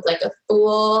going to look like a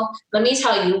fool. Let me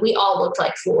tell you, we all looked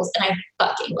like fools and I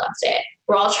fucking loved it.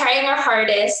 We're all trying our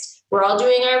hardest. We're all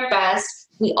doing our best.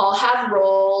 We all have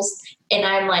roles. And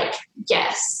I'm like,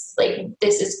 yes, like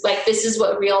this is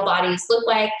what real bodies look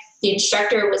like. The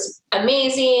instructor was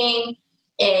amazing.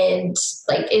 And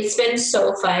like, it's been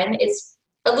so fun. It's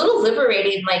a little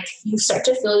liberating. Like you start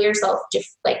to feel yourself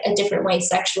like a different way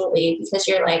sexually because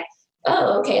you're like,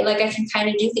 oh, okay. Like I can kind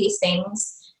of do these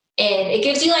things. And it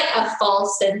gives you like a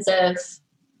false sense of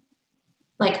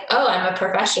like, oh, I'm a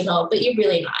professional, but you're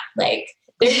really not. Like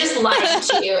they're just lying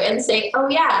to you and saying, oh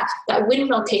yeah, that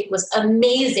windmill kick was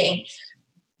amazing.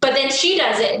 But then she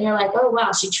does it and you're like, oh,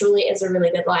 wow, she truly is a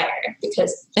really good liar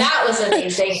because that was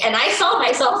amazing. And I saw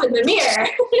myself in the mirror.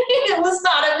 It was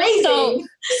not amazing.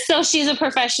 So she's a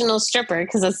professional stripper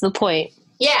because that's the point.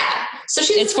 Yeah. So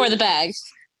it's for the bag.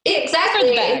 Exactly. For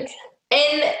the bag.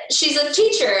 And she's a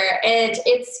teacher and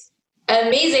it's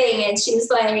amazing. And she's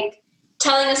like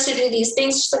telling us to do these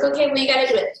things. She's like, okay, well, you got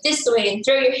to do it this way and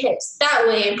throw your hips that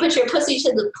way and put your pussy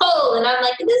to the pole. And I'm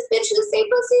like, is this bitch the same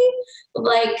pussy? I'm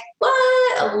like,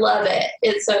 what? I love it.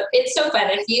 It's so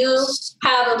fun. If you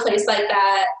have a place like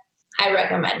that, I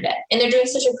recommend it. And they're doing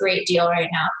such a great deal right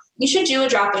now. You should do a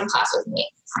drop-in class with me.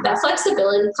 That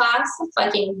flexibility class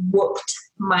fucking whooped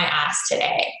my ass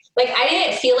today. Like, I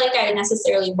didn't feel like I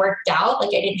necessarily worked out. Like,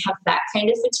 I didn't have that kind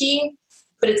of fatigue.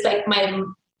 But it's like my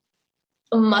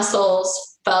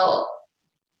muscles felt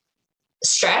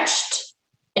stretched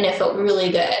and it felt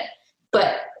really good.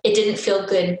 But it didn't feel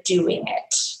good doing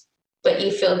it. But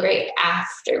you feel great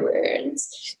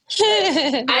afterwards.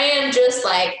 I am just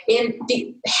like in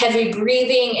the heavy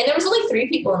breathing. And there was only 3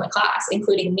 people in the class,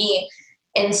 including me.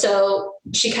 And so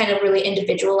she kind of really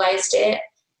individualized it.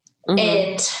 Mm-hmm.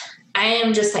 And I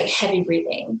am just like heavy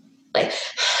breathing, like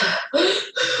in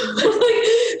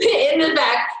the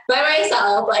back by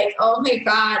myself, like, oh my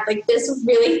God, like this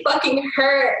really fucking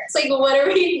hurts. Like, what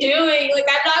are we doing? Like,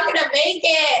 I'm not going to make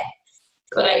it.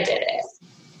 But I did it.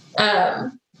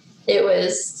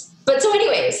 But so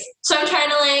anyways, so I'm trying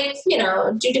to like,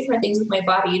 do different things with my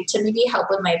body to maybe help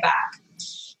with my back.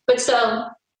 But so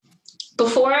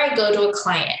before I go to a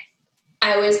client,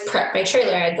 I always prep my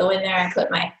trailer. I go in there, I put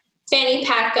my fanny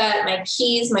pack up, my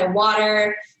keys, my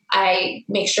water. I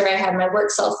make sure I have my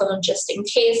work cell phone just in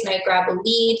case, and I grab a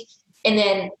lead, and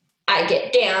then I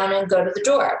get down and go to the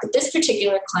door. But this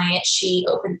particular client, she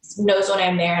knows when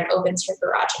I'm there and opens her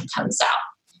garage and comes out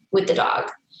with the dog.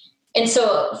 And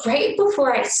so right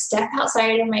before I step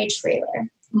outside of my trailer,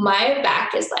 my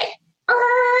back is like,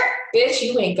 bitch,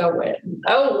 you ain't going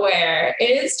nowhere. And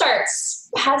it starts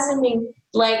spasming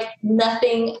like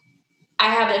nothing. I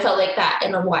haven't felt like that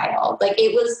in a while. Like I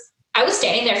was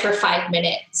standing there for 5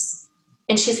 minutes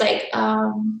and she's like,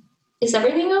 is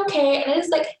everything okay? And it's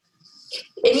like,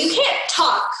 and you can't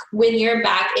talk when your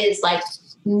back is like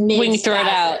mid-spasm. When you throw it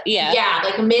out. Yeah. Yeah.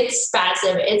 Like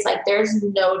mid-spasm. It's like, there's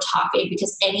no talking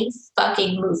because any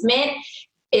fucking movement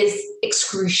is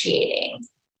excruciating.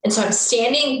 And so I'm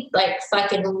standing like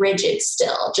fucking rigid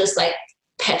still, just like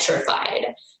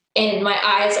petrified. and my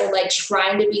eyes are like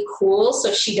trying to be cool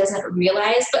so she doesn't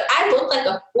realize, but I look like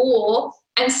a fool.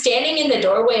 I'm standing in the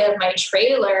doorway of my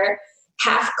trailer,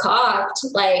 half cocked,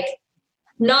 like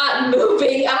not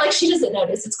moving. I'm like, she doesn't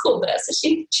notice. It's cool though. So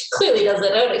she clearly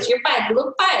doesn't notice. You're fine. You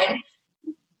look fine.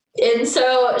 And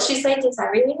so she's like, is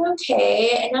everything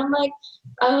okay? And I'm like,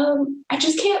 I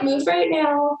just can't move right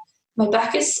now. My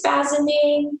back is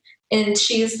spasming. And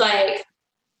she's like,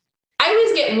 I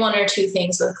always get one or two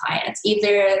things with clients.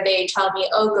 Either they tell me,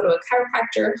 oh, go to a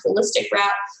chiropractor, holistic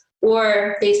route,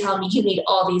 or they tell me you need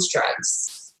all these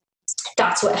drugs.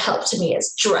 That's what helped me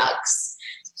is drugs.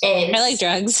 And I like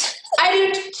drugs.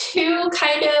 I do too,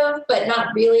 kind of, but not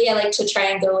really. I like to try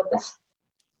and go with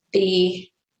the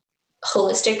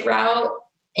holistic route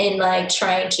and like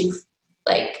trying to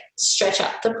like stretch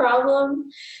out the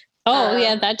problem. Oh,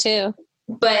 yeah, that too.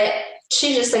 But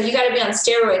she's just like, you got to be on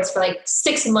steroids for like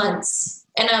 6 months.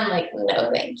 And I'm like, no,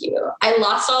 thank you. I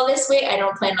lost all this weight. I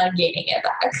don't plan on gaining it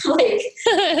back. Like,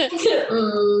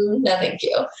 no, thank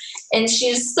you. And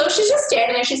she's just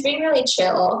standing there. She's being really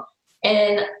chill.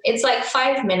 And it's like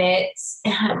 5 minutes.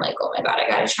 And I'm like, oh my God, I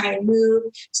got to try and move.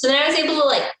 So then I was able to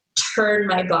like turn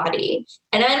my body.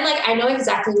 And I'm like, I know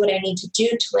exactly what I need to do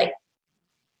to like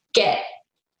get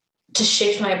to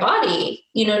shift my body.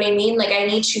 You know what I mean? Like I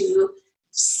need to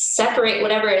separate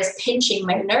whatever is pinching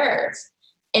my nerve.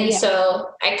 And so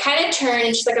I kind of turn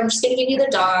and she's like, I'm just going to give you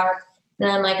the dog. And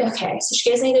I'm like, okay. So she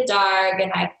gives me the dog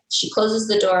and she closes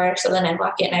the door. So then I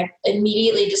walk in and I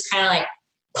immediately just kind of like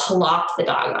plop the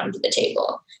dog onto the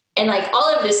table. And like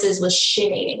all of this is with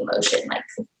shitting motion, like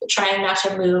trying not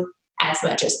to move as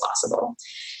much as possible.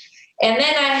 And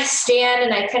then I stand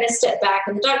and I kind of step back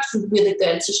and the dog's really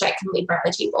good. So I can leave her on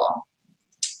the table.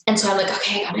 And so I'm like,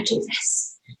 okay, I got to do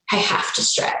this. I have to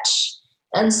stretch.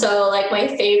 And so like my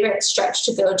favorite stretch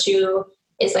to go to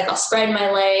is like I'll spread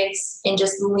my legs and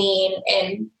just lean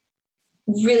and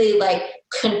really like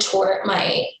contort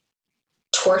my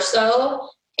torso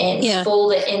and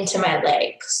fold it into my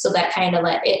leg. So that kind of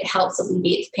like it helps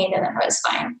alleviate the pain and then I was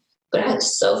fine. But I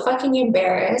was so fucking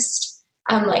embarrassed.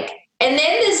 I'm like, and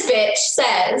then this bitch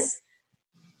says,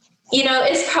 you know,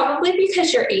 it's probably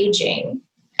because you're aging.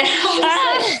 And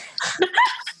I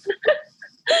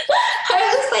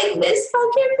was like, this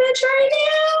fucking bitch right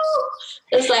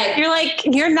now. It's like,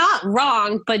 you're not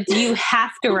wrong, but you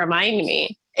have to remind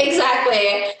me. Exactly.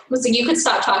 I was like, you could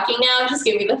stop talking now. Just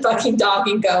give me the fucking dog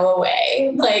and go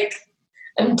away. Like,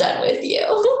 I'm done with you.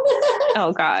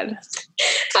 Oh, God.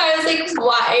 I was like,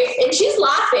 why? And she's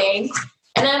laughing.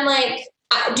 And I'm like,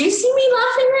 do you see me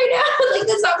laughing right now? Like,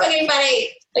 that's not fucking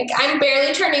funny. Like, I'm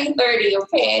barely turning 30,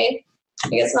 okay?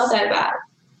 Like, it's not that bad.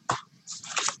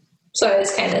 So I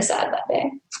was kind of sad that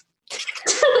day.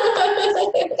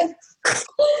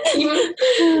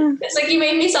 It's like, you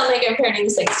made me sound like I'm turning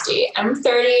 60. I'm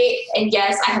 30, and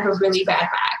yes, I have a really bad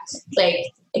back. Like,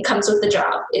 it comes with the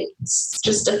job. It's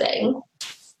just a thing.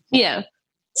 Yeah.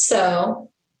 So,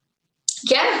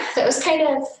 yeah, that was kind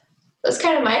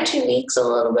of my 2 weeks a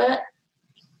little bit.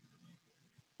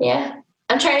 Yeah.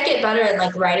 I'm trying to get better at,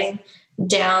 like, writing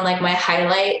down, like, my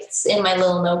highlights in my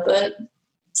little notebook.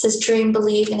 It says dream,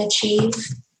 believe, and achieve.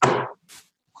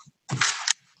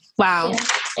 Wow. Yeah,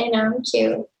 I know, I'm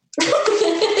cute.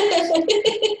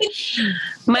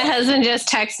 My husband just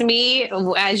texted me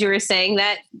as you were saying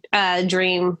that,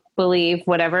 dream, believe,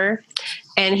 whatever.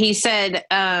 And he said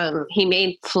he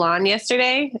made flan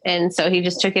yesterday. And so he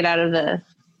just took it out of the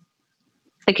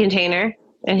container.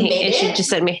 And she just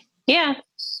sent me. Yeah.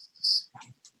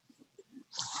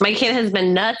 My kid has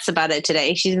been nuts about it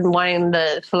today. She's been wanting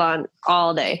the flan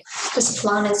all day. Because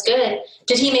flan is good.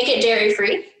 Did he make it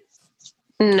dairy-free?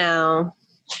 No.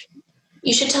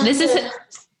 You should tell him.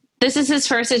 This is his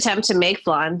first attempt to make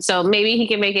flan, so maybe he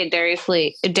can make it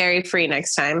dairy-free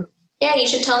next time. Yeah, you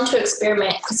should tell him to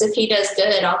experiment, because if he does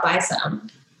good, I'll buy some.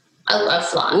 I love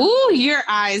flan. Ooh, your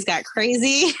eyes got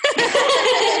crazy.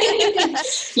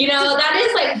 You know, that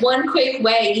is like one quick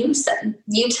way. You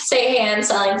say, hey, I'm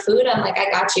selling food. I'm like, I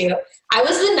got you. I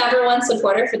was the number one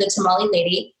supporter for the tamale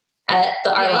lady at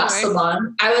our last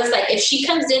salon. I was like, if she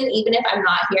comes in, even if I'm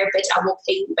not here, bitch, I will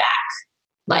pay you back.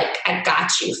 Like, I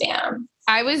got you, fam.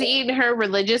 I was eating her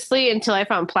religiously until I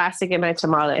found plastic in my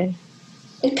tamale.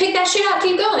 Pick that shit up.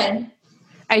 Keep going.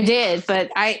 I did,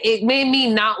 but it made me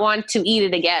not want to eat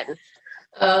it again.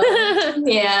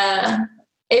 Yeah.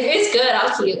 If it's good,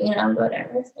 I'll keep,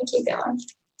 whatever. I keep going.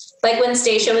 Like when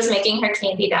Stacia was making her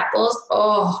candied apples.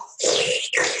 Oh,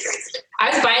 I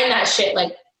was buying that shit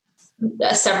like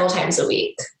several times a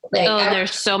week. Like,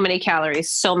 there's so many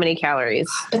calories.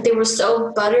 But they were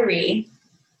so buttery.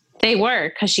 They were,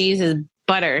 because she uses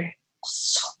butter.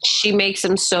 She makes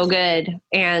them so good.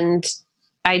 And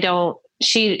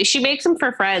she makes them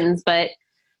for friends, but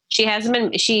she hasn't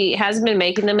been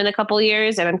making them in a couple of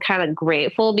years. And I'm kind of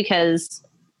grateful because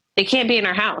they can't be in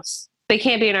our house.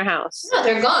 No,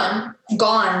 they're gone.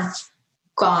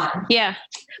 Yeah.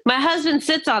 My husband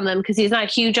sits on them because he's not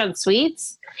huge on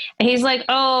sweets. And he's like,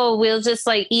 oh, we'll just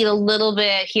like eat a little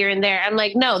bit here and there. I'm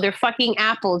like, no, they're fucking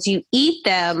apples. You eat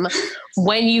them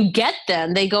when you get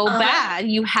them. They go bad.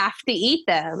 You have to eat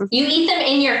them. You eat them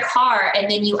in your car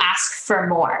and then you ask for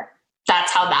more.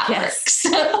 That's how that works.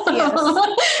 Yes.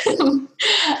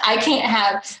 I can't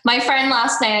have, my friend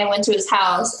last night, I went to his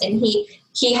house and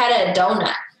he had a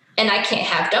donut. And I can't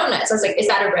have donuts. I was like, is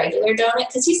that a regular donut?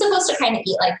 Because he's supposed to kind of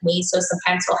eat like me. So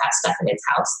sometimes he'll have stuff in his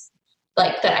house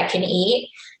like that I can eat.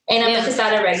 And I'm like, is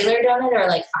that a regular donut or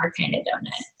like our kind of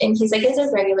donut? And he's like, it's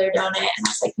a regular donut. And I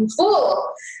was like, you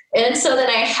fool. And so then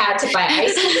I had to buy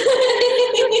ice cream.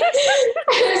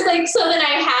 I was like, so then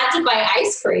I had to buy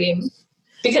ice cream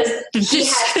because he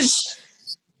had a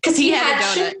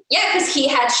donut. Because he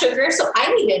had sugar. So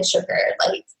I needed sugar.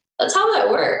 Like, that's how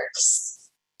that works.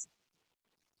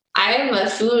 I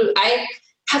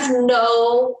have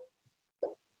no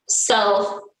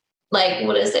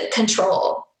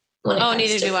control when it comes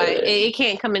neither to do food. I. It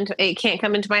can't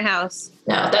come into my house.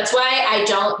 No, that's why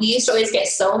you used to always get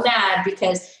so mad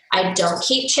because I don't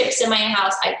keep chips in my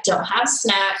house. I don't have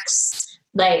snacks.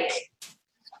 Like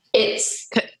they'll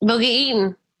get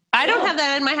eaten. I don't have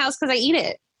that in my house because I eat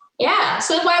it. Yeah.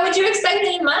 So why would you expect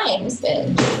it in mine,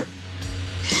 bitch?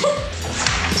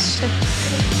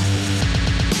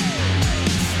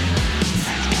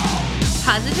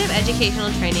 Positive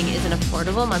Educational Training is an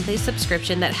affordable monthly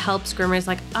subscription that helps groomers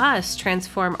like us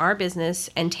transform our business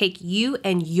and take you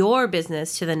and your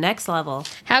business to the next level.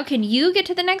 How can you get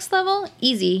to the next level?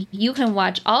 Easy. You can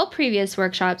watch all previous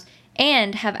workshops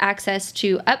and have access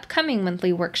to upcoming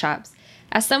monthly workshops.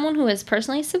 As someone who has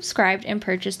personally subscribed and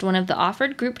purchased one of the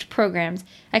offered grouped programs,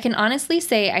 I can honestly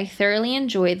say I thoroughly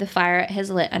enjoyed the fire it has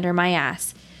lit under my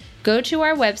ass. Go to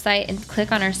our website and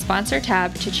click on our sponsor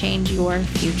tab to change your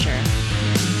future.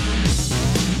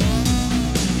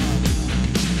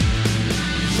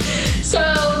 So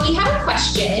we have a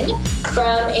question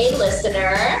from a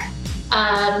listener.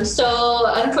 So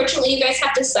unfortunately, you guys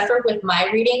have to suffer with my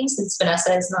reading since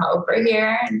Vanessa is not over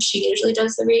here and she usually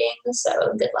does the reading. So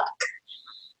good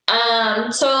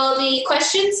luck. So the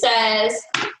question says,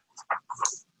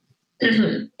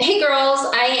 hey girls,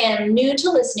 I am new to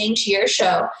listening to your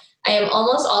show. I am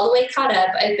almost all the way caught up.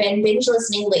 I've been binge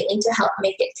listening lately to help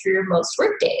make it through most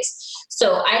work days.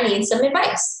 So I need some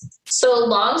advice. So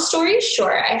long story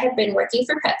short, I have been working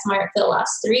for PetSmart for the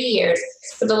last 3 years.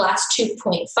 For the last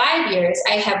 2.5 years,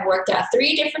 I have worked at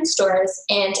 3 different stores,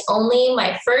 and only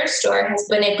my first store has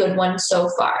been a good one so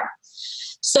far.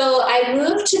 So I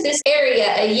moved to this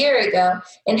area a year ago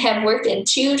and have worked in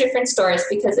 2 different stores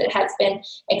because it has been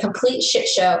a complete shit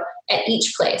show at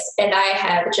each place. And I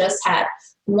have just had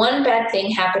one bad thing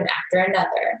happen after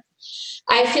another.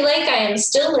 I feel like I am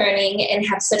still learning and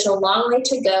have such a long way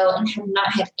to go and have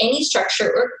not had any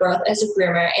structure or growth as a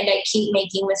groomer, and I keep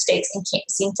making mistakes and can't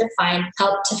seem to find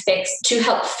help to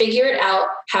help figure it out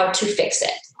how to fix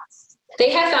it.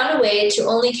 They have found a way to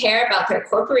only care about their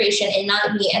corporation and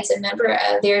not me as a member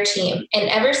of their team. And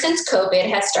ever since COVID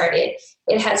has started,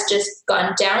 it has just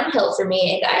gone downhill for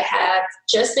me, and I have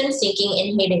just been sinking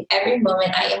and hating every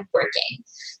moment I am working.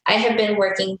 I have been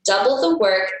working double the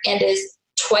work and is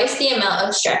twice the amount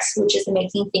of stress, which is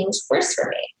making things worse for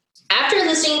me. After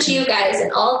listening to you guys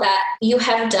and all that you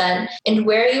have done and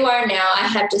where you are now, I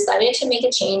have decided to make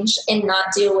a change and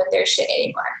not deal with their shit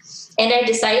anymore. And I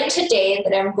decided today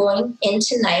that I'm going in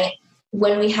tonight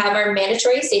when we have our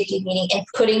mandatory safety meeting and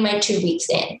putting my 2 weeks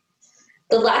in.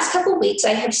 The last couple weeks,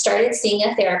 I have started seeing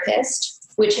a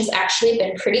therapist, which has actually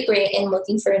been pretty great in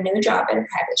looking for a new job at a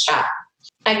private shop.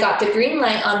 I got the green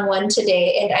light on one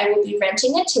today, and I will be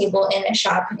renting a table in a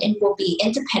shop and will be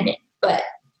independent, but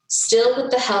still with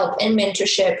the help and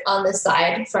mentorship on the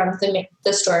side from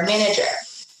the store manager.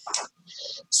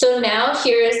 So now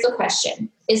here is the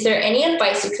question. Is there any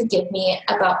advice you could give me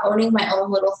about owning my own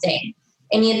little thing?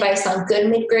 Any advice on good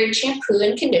mid-grade shampoo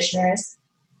and conditioners?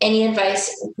 Any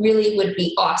advice really would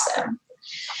be awesome.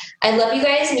 I love you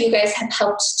guys, and you guys have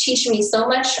helped teach me so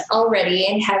much already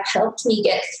and have helped me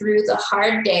get through the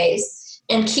hard days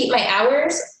and keep my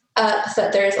hours up,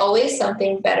 but there's always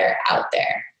something better out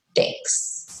there.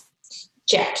 Thanks.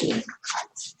 Jackie.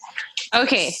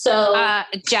 Okay. So,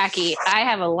 Jackie, I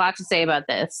have a lot to say about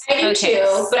this. I do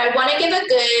too, but I want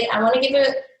to give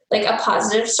a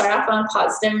positive, start off on a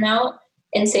positive note.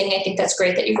 and saying, I think that's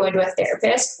great that you're going to a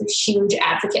therapist. We're huge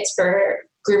advocates for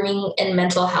grooming and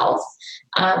mental health.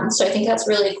 So I think that's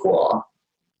really cool.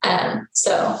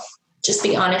 So just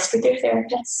be honest with your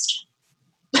therapist.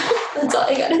 That's all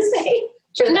I got to say.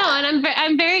 No, and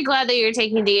I'm very glad that you're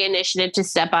taking the initiative to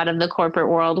step out of the corporate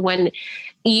world when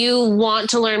you want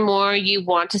to learn more, you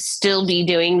want to still be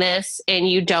doing this, and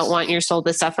you don't want your soul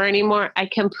to suffer anymore. I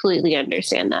completely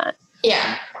understand that.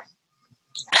 Yeah.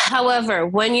 However,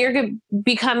 when you're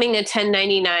becoming a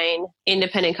 1099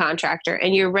 independent contractor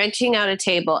and you're renting out a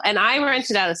table, and I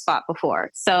rented out a spot before,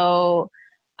 so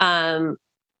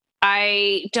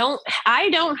I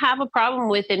don't have a problem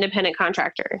with independent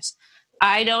contractors.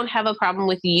 I don't have a problem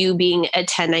with you being a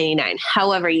 1099.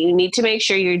 However, you need to make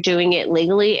sure you're doing it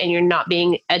legally and you're not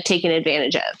being taken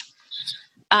advantage of.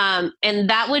 And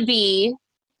that would be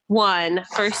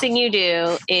first thing you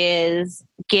do is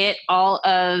get all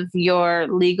of your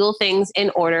legal things in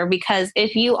order, because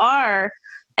if you are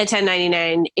a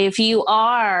 1099, if you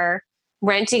are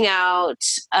renting out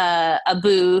a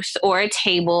booth or a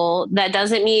table, that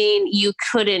doesn't mean you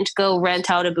couldn't go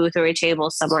rent out a booth or a table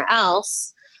somewhere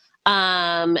else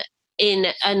in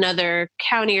another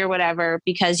county or whatever,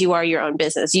 because you are your own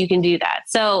business. You can do that.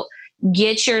 So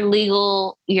get your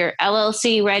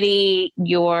LLC ready,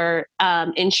 your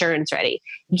insurance ready,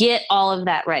 get all of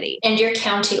that ready. And your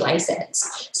county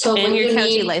license. So and your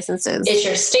county licenses is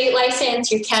your state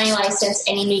license, your county license,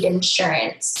 and you need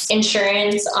insurance.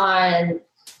 Insurance on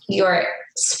your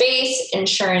space,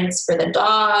 insurance for the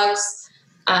dogs,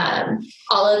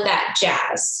 all of that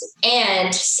jazz.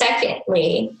 And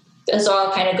secondly, those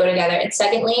all kind of go together. And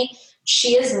secondly,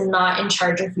 she is not in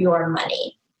charge of your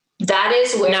money. That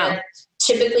is where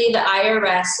typically the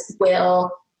IRS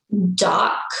will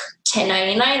dock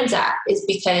 1099s at, is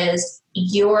because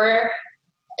you're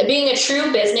being a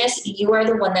true business. You are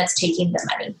the one that's taking the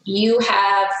money. You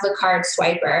have the card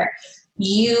swiper.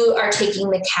 You are taking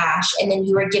the cash, and then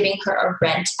you are giving her a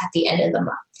rent at the end of the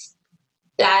month.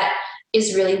 That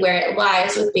is really where it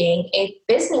lies with being a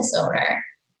business owner.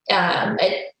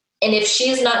 And if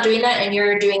she's not doing that and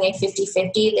you're doing a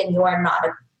 50-50, then you're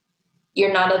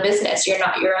not a business. You're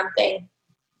not your own thing.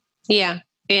 Yeah.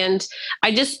 And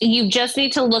you just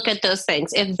need to look at those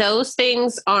things. If those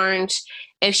things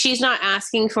if she's not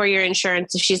asking for your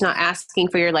insurance, if she's not asking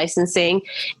for your licensing,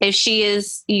 if she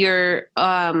is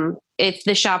if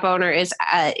the shop owner is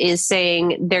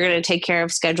saying they're going to take care of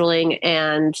scheduling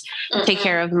and take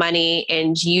care of money,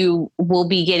 and you will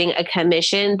be getting a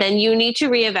commission, then you need to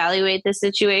reevaluate the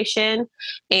situation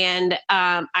and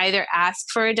either ask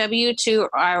for a W-2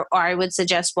 or I would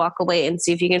suggest walk away and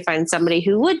see if you can find somebody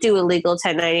who would do a legal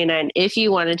 1099 if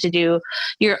you wanted to do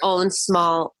your own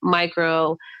small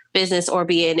micro business or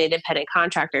be an independent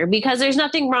contractor, because there's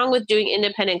nothing wrong with doing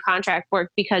independent contract work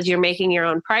because you're making your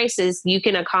own prices. You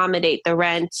can accommodate the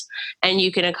rent and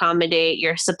you can accommodate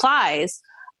your supplies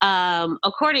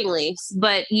accordingly,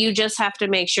 but you just have to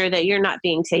make sure that you're not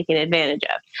being taken advantage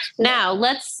of. Now,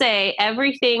 let's say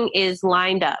everything is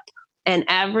lined up and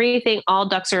all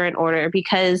ducks are in order,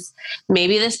 because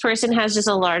maybe this person has just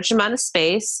a large amount of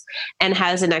space and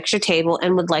has an extra table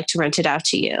and would like to rent it out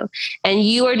to you. And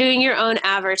you are doing your own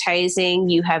advertising.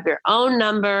 You have your own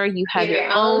number. You have your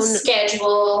own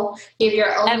schedule. You have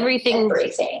your own everything.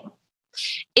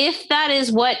 If that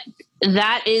is what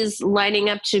that is lining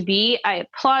up to be, I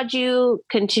applaud you.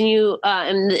 Continue.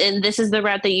 And this is the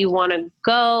route that you want to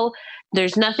go.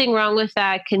 There's nothing wrong with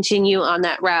that. Continue on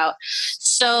that route.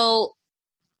 So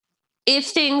if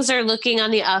things are looking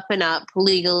on the up and up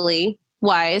legally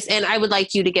wise, and I would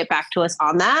like you to get back to us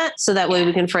on that so that way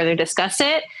we can further discuss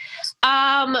it.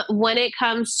 When it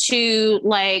comes to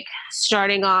like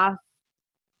starting off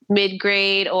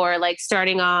mid-grade or like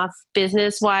starting off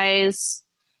business wise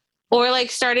or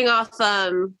like starting off,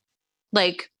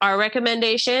 like our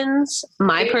recommendations,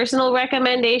 my personal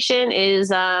recommendation is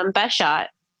Best Shot.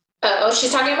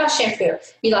 She's talking about shampoo.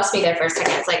 You lost me there for a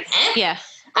second. It's like, eh? Yeah.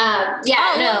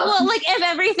 No. Like if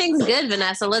everything's good,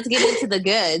 Vanessa, let's get into the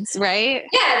goods, right?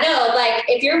 Yeah, no, like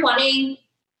if you're wanting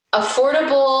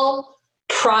affordable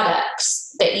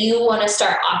products that you want to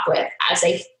start off with as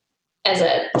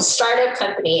a startup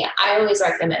company, I always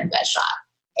recommend Best Shot.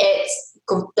 It's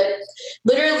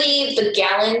literally the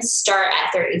gallons start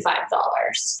at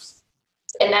 $35,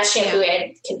 and that's shampoo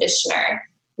and conditioner.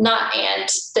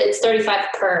 It's 35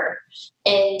 per,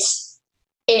 and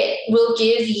it will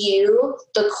give you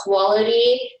the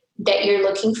quality that you're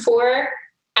looking for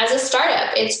as a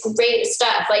startup. It's great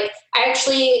stuff. Like I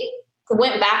actually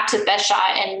went back to Best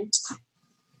Shot and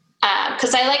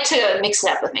because I like to mix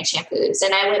it up with my shampoos,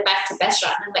 and I went back to Best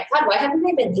Shot and I'm like, God, why haven't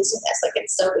I been using this? Like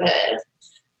it's so good.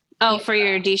 Oh, for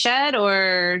your D-Shed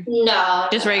or no,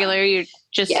 just regular? You're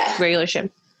just regular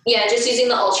shampoo. Yeah, just using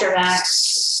the Ultra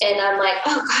Max. And I'm like,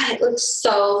 oh God, it looks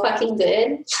so fucking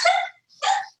good.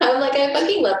 I'm like, I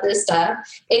fucking love this stuff.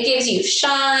 It gives you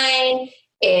shine.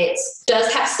 It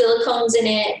does have silicones in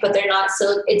it, but they're not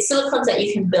it's silicones that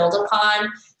you can build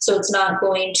upon. So it's not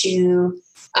going to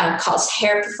cause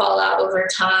hair to fall out over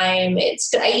time.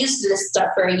 I used this stuff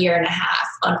for 1.5 years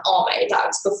on all my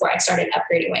dogs before I started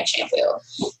upgrading my shampoo.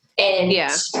 And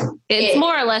it's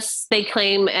more or less they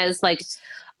claim as like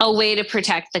a way to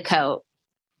protect the coat.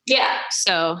 Yeah.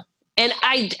 So, and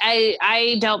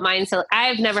I don't mind.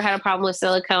 I've never had a problem with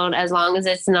silicone as long as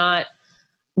it's not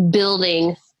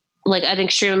building like an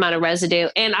extreme amount of residue.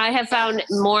 And I have found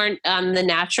more on the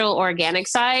natural organic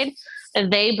side,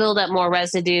 they build up more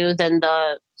residue than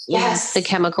the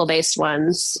chemical based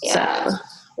ones. Yeah.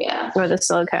 So, or the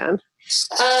silicone.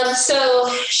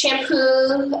 So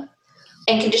shampoo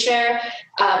and conditioner,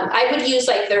 I would use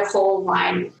like their whole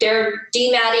line. Their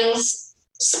dematting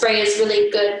spray is really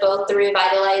good, both the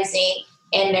revitalizing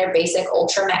and their basic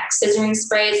Ultra Max scissoring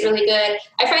spray is really good.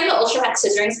 I find the Ultra Max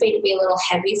scissoring spray to be a little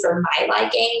heavy for my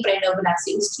liking, but I know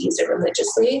Vanessa used to use it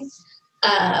religiously.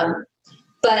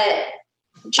 But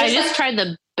I just tried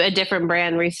a different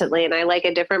brand recently, and I like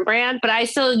a different brand, but I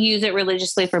still use it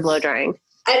religiously for blow drying.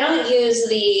 I don't use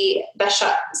the Best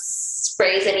Shot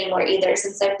sprays anymore either,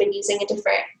 since I've been using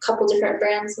couple different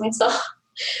brands myself,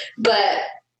 but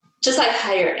just like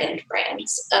higher end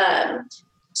brands.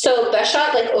 So Best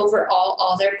Shot, like overall,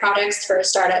 all their products for a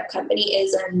startup company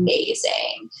is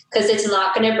amazing because it's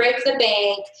not going to break the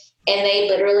bank, and they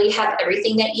literally have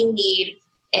everything that you need.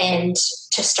 And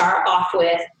to start off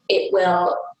with, it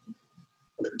will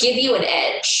give you an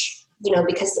edge,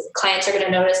 because the clients are going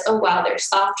to notice, oh, wow, they're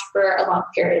soft for a long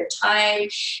period of time.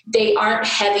 They aren't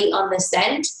heavy on the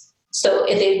scent. So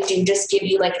if they do just give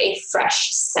you like a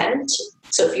fresh scent.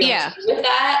 So if you're okay with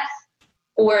that,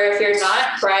 or if you're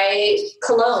not, try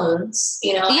colognes,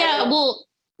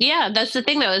 that's the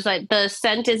thing though, is like the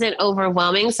scent isn't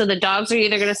overwhelming. So the dogs are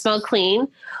either going to smell clean,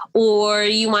 or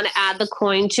you want to add the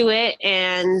coin to it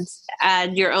and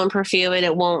add your own perfume, and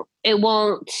it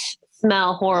won't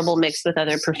smell horrible mixed with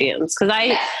other perfumes. Cause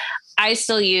I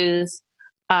still use,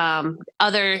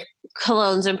 other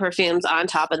colognes and perfumes on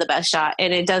top of the Best Shot,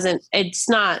 and it's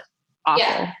not awful.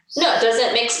 Yeah. No, it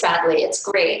doesn't mix badly. It's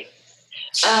great.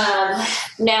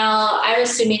 Now I'm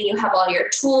assuming you have all your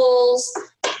tools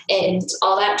and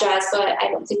all that jazz, but I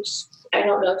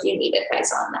don't know if you need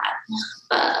advice on that.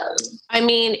 I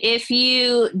mean, if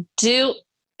you do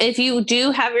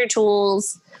have your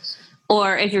tools,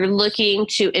 or if you're looking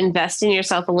to invest in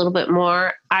yourself a little bit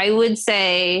more, I would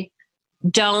say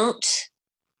don't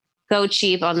go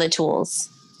cheap on the tools.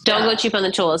 Don't go cheap on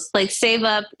the tools. Like save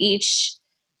up each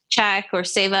check or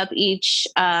save up each,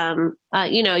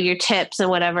 your tips and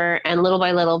whatever, and little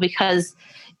by little, because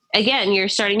again, you're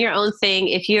starting your own thing.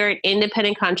 If you're an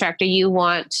independent contractor, you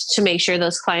want to make sure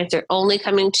those clients are only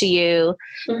coming to you,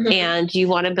 and you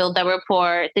want to build that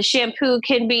rapport. The shampoo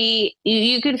can be,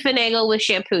 you can finagle with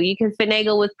shampoo, you can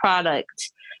finagle with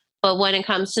product, but when it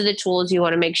comes to the tools, you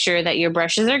want to make sure that your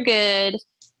brushes are good,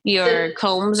 your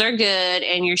combs are good,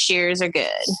 and your shears are good.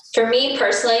 For me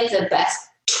personally, the best,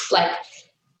 like,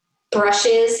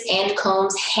 brushes and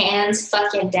combs, hands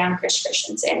fucking down, Chris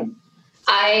Christensen.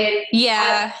 I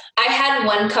had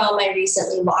one comb. I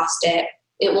recently lost it.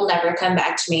 It will never come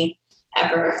back to me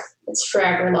ever. It's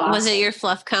forever lost. Was it your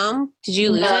fluff comb? Did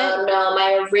you lose it? No,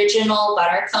 my original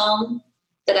butter comb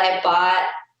that I bought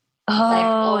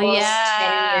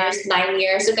almost 9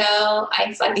 years ago.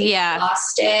 I fucking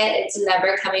lost it. It's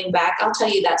never coming back. I'll tell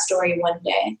you that story one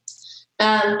day.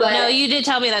 But no, you did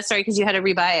tell me that story because you had to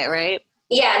rebuy it, right?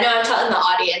 Yeah, no, I'm telling the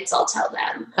audience. I'll tell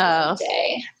them one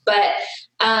day. But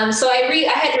so I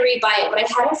had to rebuy it, but I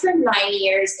had it for 9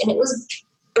 years, and it was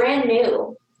brand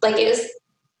new. Like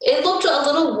it looked a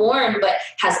little worn, but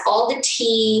has all the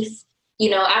teeth.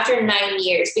 After 9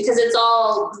 years, because it's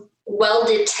all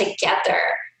welded together.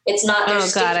 It's not. Oh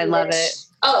God, I love it.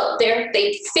 Oh,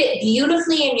 they fit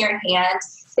beautifully in your hand.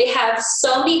 They have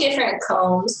so many different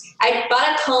combs. I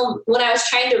bought a comb when I was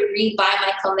trying to rebuy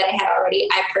my comb that I had already.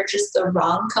 I purchased the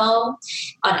wrong comb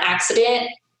on accident,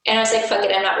 and I was like, "Fuck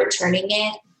it, I'm not returning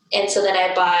it." And so then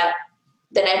I bought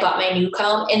my new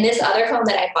comb, and this other comb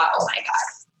that I bought. Oh my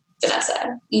God,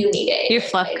 Vanessa, you need it. Your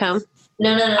fluff comb?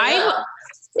 No.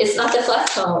 It's not the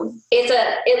fluff comb.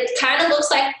 It kind of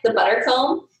looks like the butter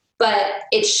comb, but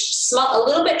it's a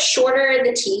little bit shorter in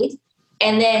the teeth,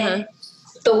 and then.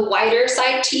 The wider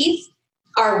side teeth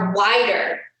are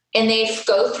wider, and they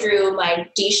go through my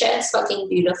D-sheds fucking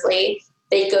beautifully.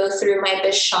 They go through my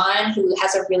Bichon, who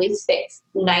has a really thick,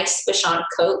 nice Bichon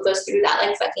coat, goes through that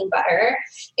like fucking butter.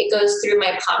 It goes through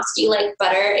my Pomsky like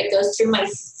butter. It goes through my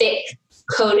thick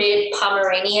coated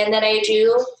Pomeranian that I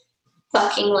do,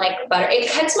 fucking like butter.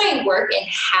 It cuts my work in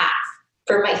half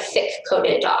for my thick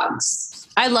coated dogs.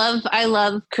 I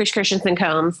love Chris Christensen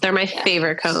combs. They're my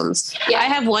favorite combs. Yeah. I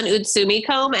have one Utsumi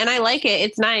comb and I like it.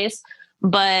 It's nice,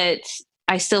 but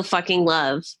I still fucking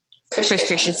love Chris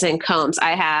Christensen combs.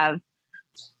 I have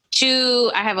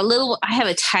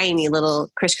a tiny little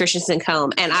Chris Christensen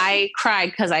comb, and I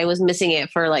cried because I was missing it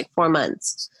for like 4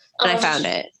 months and I found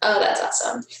it. Oh, that's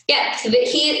awesome. Yeah.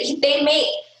 They make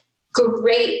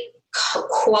great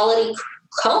quality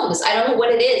combs. I don't know what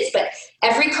it is, but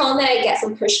every comb that I get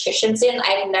from Chris Christensen,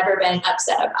 I've never been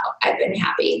upset about. I've been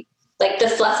happy. Like the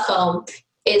fluff comb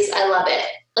I love it.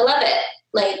 I love it.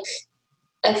 Like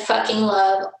I fucking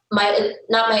love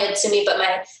not my Utsumi, but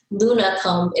my Luna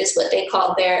comb is what they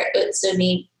call their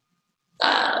Utsumi.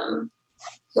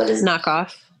 What is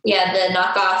knockoff? Yeah, the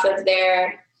knockoff of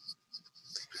their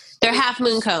half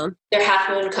moon comb. Their half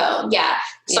moon comb. Yeah.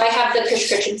 So I have the Chris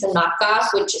Christensen knockoff,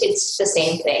 which it's the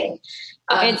same thing.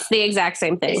 It's the exact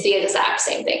same thing. It's the exact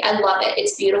same thing. I love it.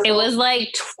 It's beautiful. It was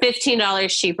like $15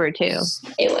 cheaper too.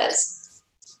 It was.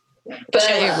 But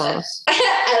I love it.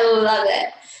 I love it.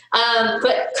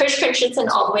 But Chris Christensen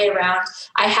all the way around.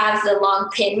 I have the long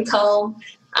pin comb,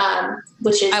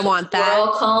 which is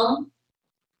coral comb.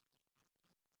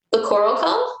 The coral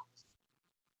comb?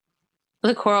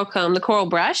 The coral comb. The coral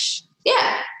brush?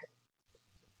 Yeah.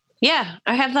 Yeah,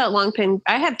 I have that long pin.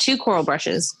 I have 2 coral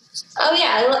brushes. Oh,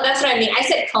 yeah. That's what I mean. I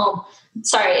said comb.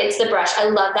 Sorry, it's the brush. I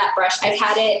love that brush. I've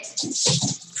had it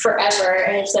forever,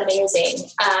 and it's amazing.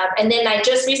 And then I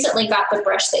just recently got the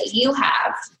brush that you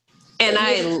have. And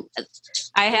I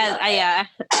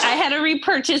had to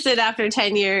repurchase it after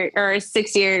 10 years or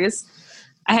 6 years.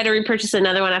 I had to repurchase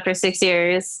another one after 6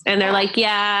 years. And they're like,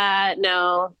 yeah,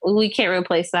 no, we can't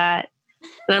replace that.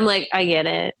 And I'm like, I get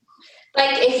it.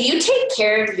 Like, if you take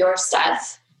care of your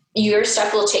stuff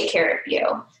will take care of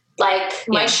you. Like,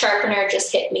 my sharpener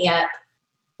just hit me up,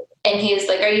 and he's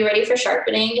like, are you ready for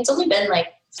sharpening? It's only been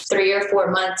like 3 or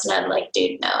 4 months. And I'm like,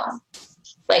 dude, no.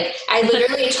 Like, I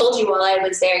literally told you while I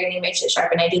was there getting my shit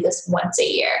sharpened, I do this once a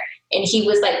year. And he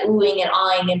was like oohing and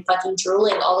awing and fucking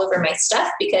drooling all over my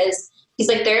stuff, because he's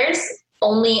like, there's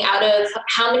only out of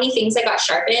how many things I got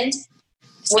sharpened?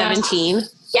 17.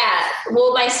 Yeah.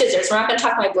 Well, my scissors. We're not going to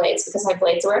talk my blades, because my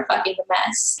blades were a fucking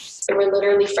mess. They were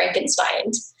literally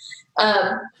Frankenstein.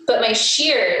 But my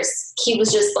shears, he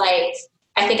was just like,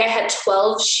 I think I had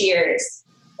 12 shears,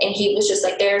 and he was just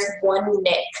like, there's one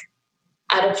nick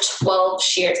out of 12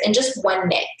 shears, and just one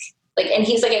nick. Like, and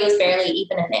he's like, it was barely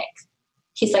even a nick.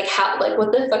 He's like,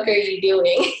 what the fuck are you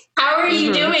doing? How are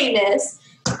you doing this?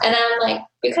 And I'm like,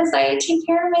 because I take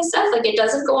care of my stuff. Like, it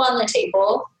doesn't go on the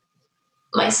table.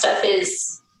 My stuff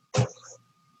is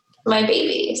my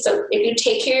baby. So if you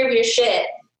take care of your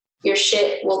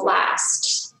shit will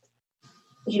last.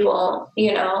 You won't,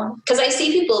 because I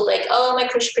see people like, oh, my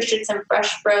Chris Christensen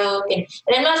brush broke. And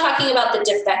I'm not talking about the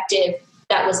defective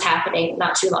that was happening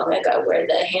not too long ago, where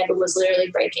the handle was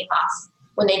literally breaking off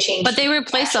when they changed. But they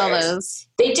replaced all those.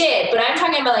 They did. But I'm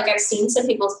talking about, like, I've seen some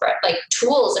people's like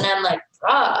tools, and I'm like,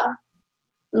 bruh,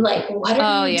 like, what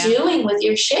are you doing with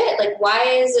your shit? Like, why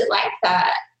is it like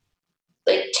that?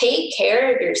 Like, take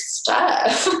care of your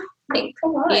stuff. Like,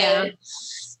 come on. Yeah.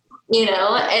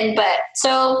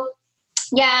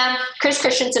 Chris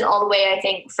Christensen all the way, I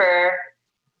think, for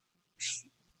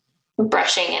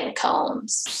brushing and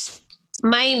combs.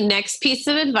 My next piece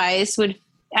of advice find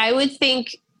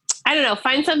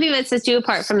something that sets you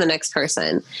apart from the next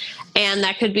person. And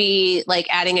that could be like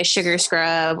adding a sugar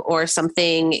scrub or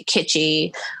something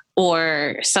kitschy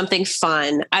or something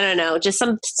fun. I don't know, just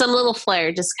some little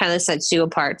flair just kind of sets you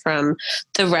apart from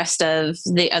the rest of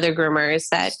the other groomers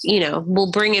that, will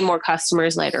bring in more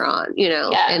customers later on,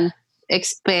 and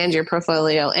expand your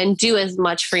portfolio and do as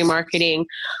much free marketing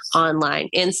online,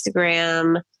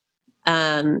 Instagram,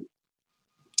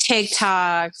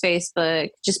 TikTok, Facebook.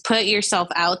 Just put yourself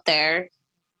out there.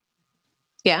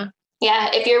 Yeah. Yeah.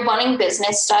 If you're wanting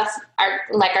business stuff,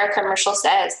 like our commercial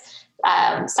says,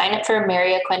 sign up for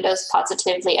Mary Aquindo's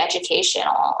Positively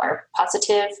Educational or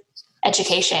Positive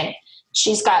Education.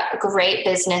 She's got great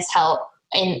business help,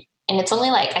 and it's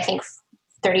only like, I think,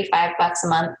 $35 a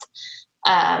month.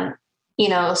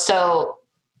 So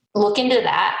look into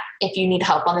that if you need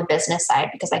help on the business side,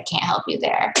 because I can't help you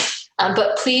there.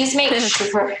 But please make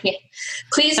sure.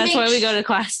 That's why we go to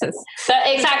classes.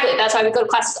 Exactly. That's why we go to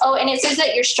classes. Oh, and it says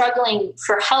that you're struggling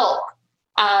for help.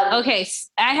 Okay.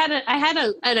 I had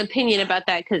an opinion about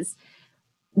that, because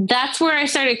that's where I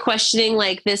started questioning,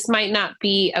 like, this might not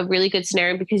be a really good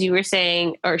scenario, because you were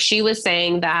saying, or she was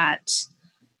saying, that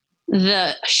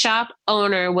the shop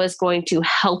owner was going to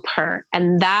help her.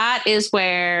 And that is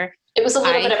where it was a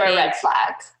little bit of a red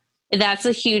flag. That's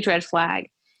a huge red flag.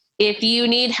 If you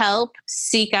need help,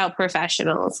 seek out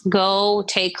professionals, go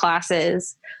take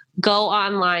classes, go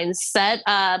online, set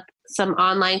up some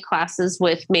online classes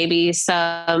with maybe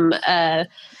some,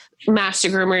 master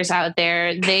groomers out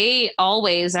there. They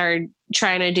always are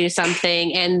trying to do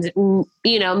something, and,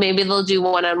 you know, maybe they'll do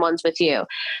one-on-ones with you.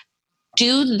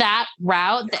 Do that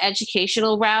route, the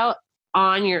educational route,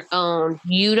 on your own.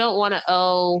 You don't want to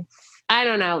owe, I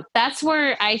don't know. That's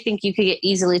where I think you could get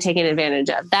easily taken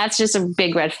advantage of. That's just a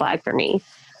big red flag for me.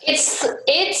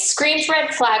 It screams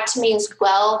red flag to me as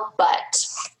well, but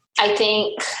I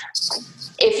think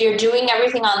if you're doing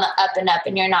everything on the up and up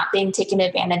and you're not being taken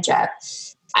advantage of,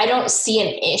 I don't see an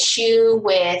issue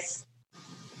with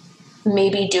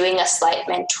maybe doing a slight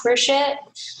mentorship,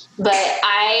 but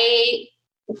I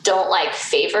don't like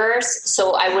favors.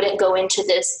 So I wouldn't go into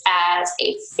this as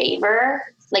a favor,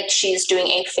 like she's doing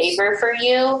a favor for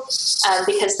you,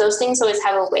 because those things always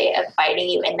have a way of biting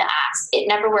you in the ass. It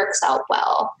never works out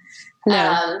well.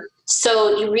 No.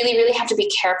 So you really, really have to be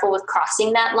careful with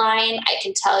crossing that line. I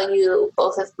can tell you,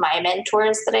 both of my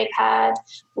mentors that I've had,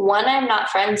 one I'm not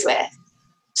friends with.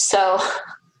 So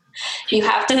you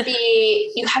have to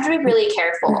be really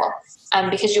careful,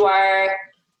 because you are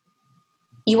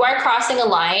crossing a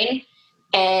line,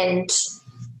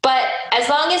 but as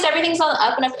long as everything's on the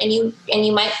up and up, and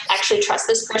you might actually trust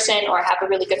this person or have a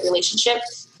really good relationship,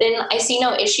 then I see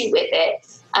no issue with it.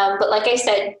 But like I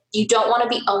said, you don't want to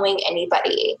be owing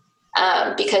anybody,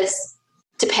 because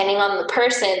depending on the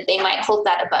person, they might hold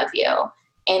that above you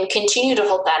and continue to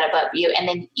hold that above you. And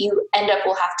then you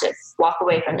will have to walk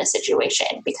away from the situation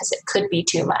because it could be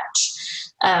too much.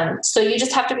 So you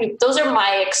just have to those are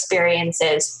my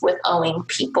experiences with owing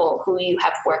people who you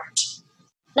have worked,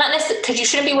 not necessarily because you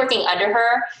shouldn't be working under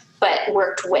her, but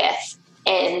worked with.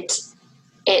 And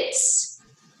it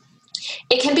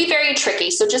can be very tricky.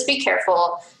 So just be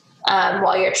careful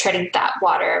while you're treading that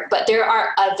water. But there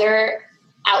are other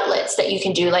outlets that you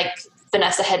can do, like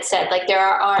Vanessa had said, like there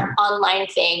are an online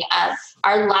thing.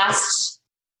 Our last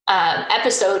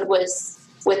episode was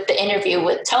with the interview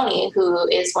with Tony, who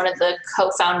is one of the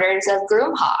co-founders of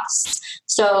Groomhouse.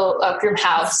 So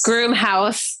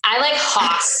Groomhouse. I like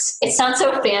Haas. It sounds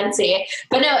so fancy,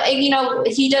 but no,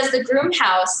 he does the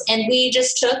Groomhouse, and we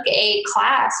just took a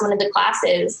class, one of the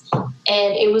classes,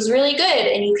 and it was really good.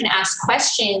 And you can ask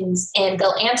questions and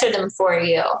they'll answer them for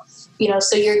you.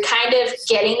 So you're kind of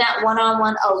getting that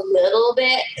one-on-one a little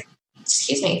bit,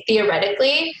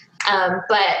 theoretically,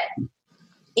 but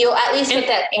you'll at least get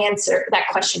that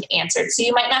question answered. So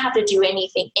you might not have to do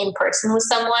anything in person with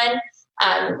someone,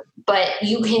 but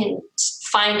you can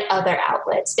find other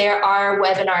outlets. There are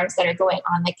webinars that are going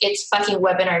on. Like, it's fucking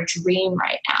webinar dream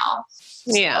right now.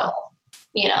 Yeah.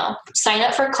 So, sign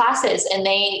up for classes, and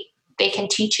they can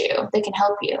teach you. They can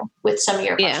help you with some of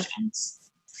your questions.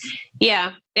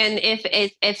 Yeah. And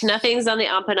if nothing's on the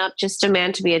up and up, just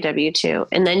demand to be a W-2.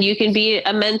 And then you can be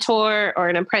a mentor or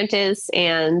an apprentice,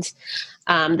 and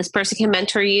this person can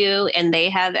mentor you, and they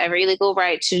have every legal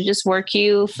right to just work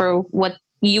you for what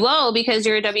you owe, because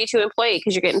you're a W-2 employee,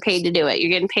 because you're getting paid to do it.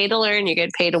 You're getting paid to learn. You're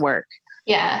getting paid to work.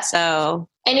 Yeah. So,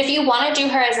 and if you want to do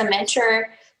her as a mentor,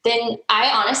 then I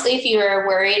honestly, if you're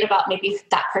worried about maybe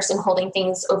that person holding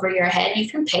things over your head, you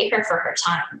can pay her for her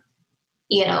time,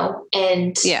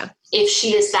 and if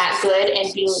she is that good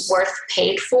and being worth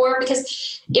paid for,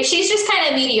 because if she's just kind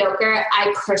of mediocre,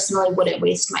 I personally wouldn't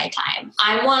waste my time.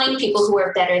 I'm wanting people who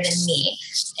are better than me.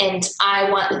 And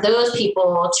I want those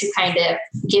people to kind of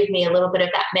give me a little bit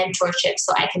of that mentorship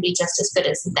so I can be just as good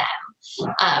as them.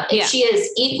 If she is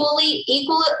equal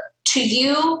to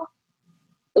you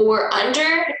or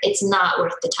under, it's not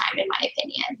worth the time, in my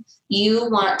opinion. You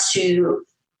want to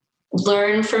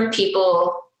learn from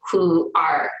people who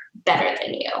are better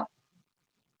than you.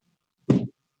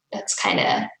 That's kind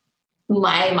of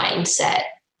my mindset.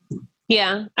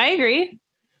 Yeah, I agree.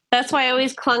 That's why I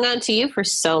always clung on to you for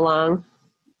so long.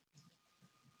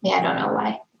 Yeah, I don't know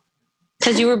why.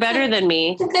 Because you were better than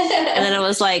me. And then I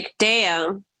was like,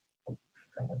 damn.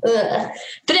 Ugh.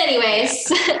 But anyways,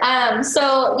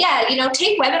 so yeah,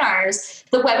 take webinars.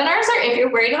 The webinars are, if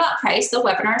you're worried about price, the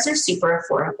webinars are super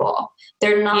affordable.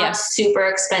 They're not super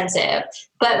expensive.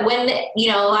 But when,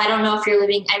 I don't know if you're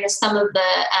living, I know some of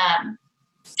the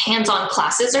hands-on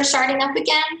classes are starting up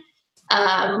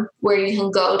again, where you can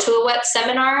go to a web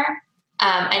seminar.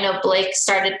 I know Blake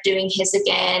started doing his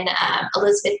again.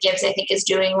 Elizabeth Gibbs, I think, is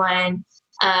doing one.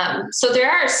 So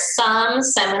there are some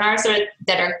seminars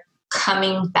that are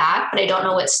coming back, but I don't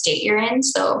know what state you're in.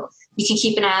 So you can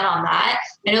keep an eye out on that.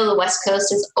 I know the West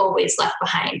Coast is always left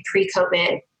behind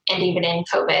pre-COVID and even in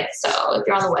COVID. So if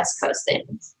you're on the West Coast,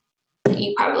 then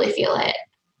you probably feel it.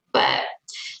 But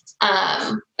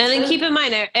and then keep in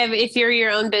mind, if you're your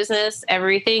own business,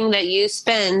 everything that you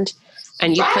spend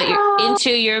and you put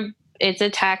it's a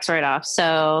tax write-off.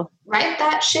 So write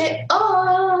that shit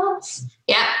off.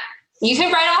 Yeah. You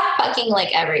can write off fucking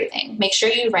like everything. Make sure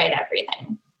you write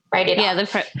everything. Write it off.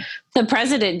 Yeah, the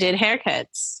president did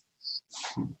haircuts.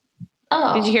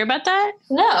 Oh. Did you hear about that?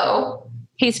 No.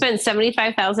 He spent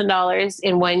 $75,000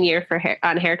 in 1 year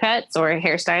on haircuts or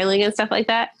hairstyling and stuff like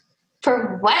that.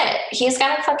 For what? He's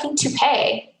got a fucking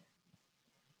toupee.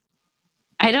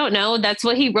 I don't know. That's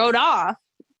what he wrote off.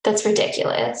 That's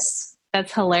ridiculous.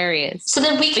 That's hilarious. So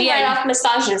then we can write off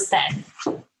massages then.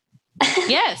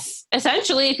 Yes.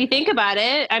 Essentially, if you think about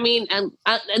it, I mean,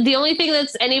 the only thing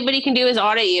that's anybody can do is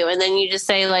audit you. And then you just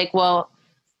say like, well,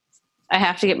 I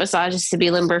have to get massages to be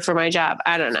limber for my job.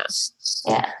 I don't know.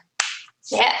 Yeah.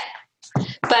 Yeah.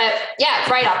 But yeah,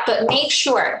 write off. But make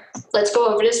sure, let's go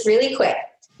over this really quick.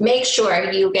 Make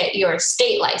sure you get your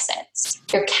state license,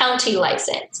 your county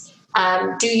license.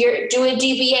 Do a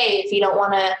DBA if you don't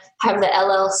want to have the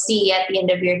LLC at the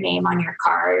end of your name on your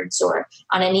cards or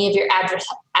on any of your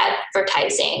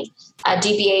advertising.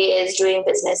 DBA is doing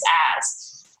business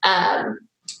as.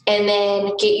 And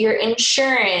then get your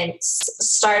insurance,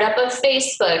 start up a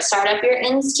Facebook, start up your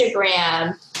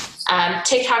Instagram.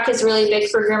 TikTok is really big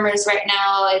for groomers right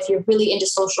now if you're really into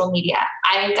social media.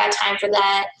 I ain't got time for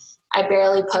that. I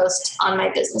barely post on my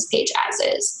business page as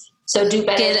is. So do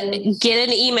better. Get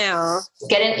an email.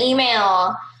 Get an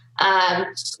email.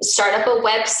 Start up a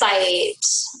website.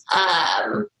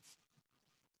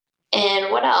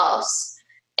 And what else?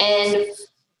 And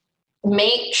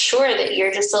make sure that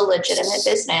you're just a legitimate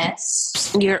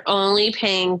business. You're only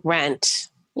paying rent.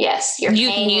 Yes, you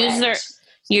can use rent.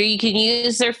 You can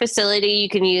use their facility, you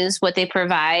can use what they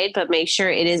provide, but make sure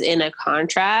it is in a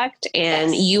contract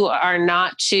and you are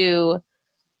not to,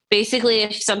 basically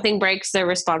if something breaks, they're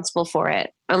responsible for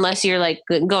it unless you're like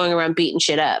going around beating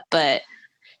shit up. But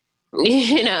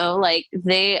you know, like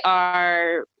they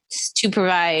are to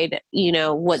provide, you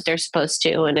know, what they're supposed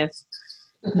to. And if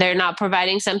they're not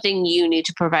providing something, you need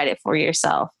to provide it for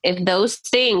yourself. If those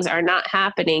things are not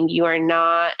happening, you are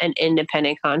not an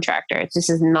independent contractor. This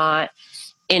is not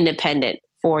independent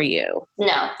for you.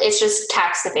 No, it's just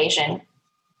tax evasion.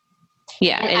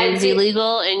 Yeah, and it's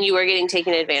illegal and you are getting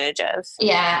taken advantage of.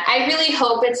 Yeah, I really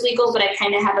hope it's legal, but I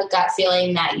kind of have a gut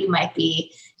feeling that you might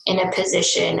be in a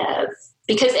position of,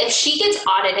 because if she gets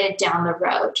audited down the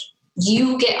road,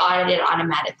 you get audited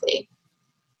automatically.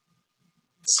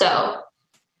 So.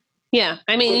 Yeah,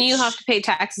 I mean, you have to pay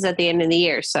taxes at the end of the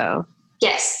year, so.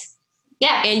 Yes.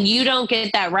 Yeah. And you don't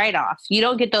get that write-off. You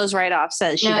don't get those write-offs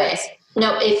as she does.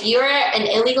 No, if you're an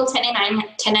illegal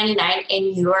 1099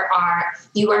 and you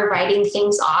are writing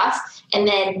things off, and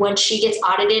then when she gets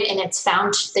audited and it's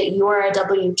found that you are a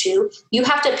W-2, you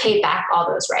have to pay back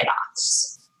all those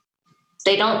write-offs.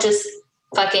 They don't just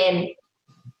fucking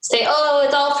say, oh,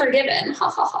 it's all forgiven. Ha,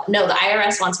 ha, ha. No, the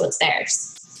IRS wants what's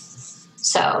theirs.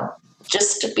 So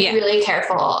just be really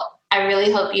careful. I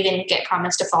really hope you didn't get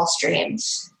promised a false dream,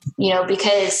 you know,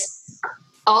 because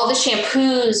all the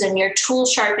shampoos and your tool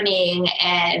sharpening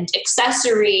and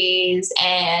accessories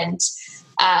and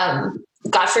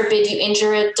God forbid you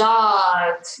injure a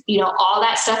dog, you know, all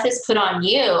that stuff is put on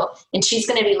you. And she's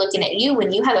going to be looking at you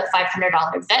when you have a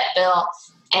 $500 vet bill.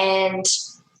 And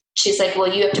she's like,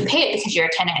 well, you have to pay it because you're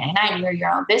a 1099, you're your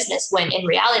own business. When in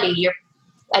reality, you're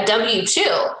a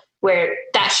W-2 where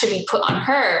that should be put on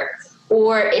her.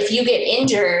 Or if you get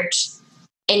injured,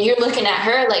 and you're looking at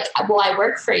her like, well, I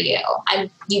work for you.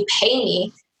 You pay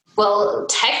me. Well,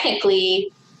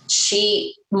 technically,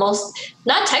 she most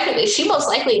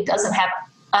likely doesn't have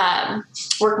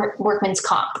workman's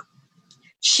comp.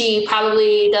 She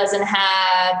probably doesn't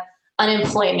have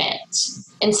unemployment.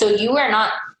 And so you are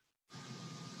not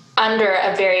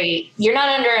you're not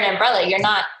under an umbrella. You're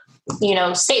not, you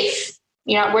know, safe.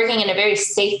 You're not working in a very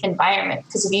safe environment,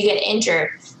 because if you get injured,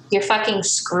 you're fucking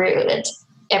screwed.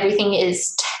 Everything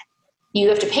you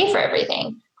have to pay for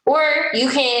everything. Or you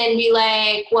can be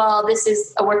like, well, this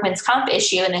is a workman's comp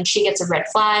issue. And then she gets a red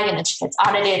flag and then she gets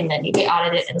audited and then you get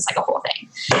audited and it's like a whole thing.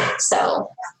 So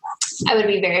I would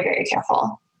be very, very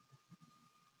careful.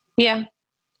 Yeah.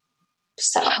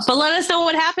 So, but let us know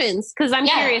what happens. 'Cause I'm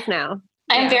curious now.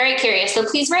 I'm very curious. So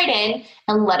please write in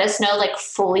and let us know like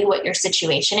fully what your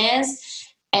situation is.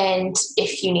 and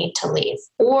if you need to leave.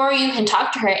 Or you can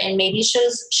talk to her and maybe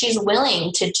she's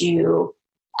willing to do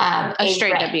a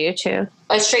straight W-2.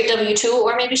 A straight W-2,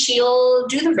 or maybe she'll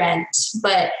do the rent,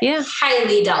 but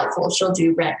highly doubtful she'll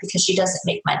do rent because she doesn't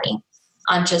make money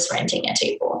on just renting a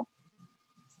table.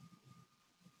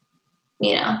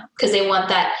 You know, because they want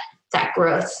that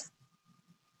growth.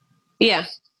 Yeah.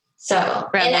 So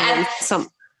rather than some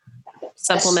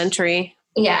supplementary.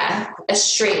 A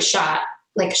straight shot,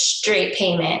 like straight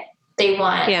payment. They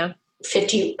want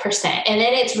 50%. And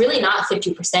then it's really not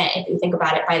 50% if you think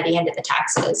about it by the end of the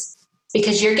taxes,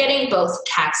 because you're getting both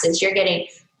taxes. You're getting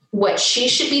what she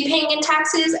should be paying in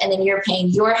taxes, and then you're paying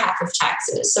your half of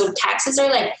taxes. So taxes are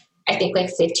like, I think like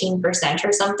 15%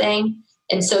 or something.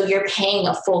 And so you're paying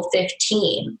a full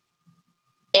 15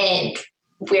 and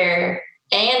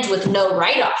with no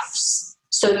write-offs.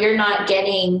 So you're not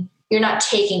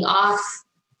taking off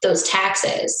those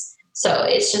taxes. So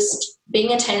it's just being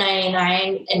a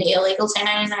 1099, an illegal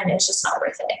 1099 is just not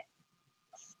worth it.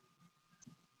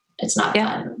 It's not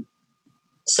fun.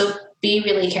 So be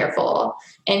really careful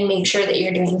and make sure that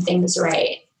you're doing things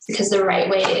right, because the right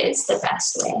way is the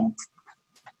best way,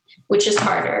 which is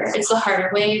harder. It's the harder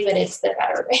way, but it's the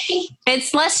better way.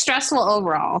 It's less stressful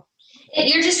overall.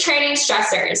 You're just trading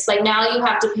stressors. Like now you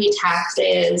have to pay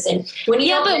taxes, and when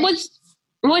you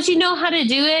once you know how to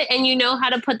do it and you know how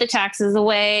to put the taxes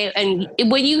away, and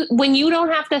when you don't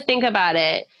have to think about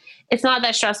it, it's not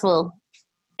that stressful.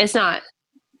 It's not.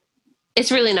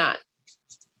 It's really not.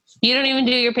 You don't even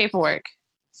do your paperwork.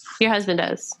 Your husband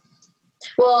does.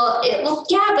 Well,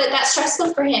 but that's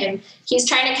stressful for him. He's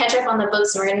trying to catch up on the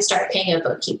books, and we're going to start paying a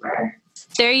bookkeeper.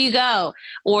 There you go.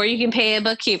 Or you can pay a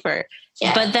bookkeeper.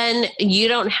 Yeah. But then you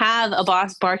don't have a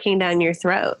boss barking down your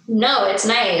throat. No, it's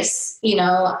nice. You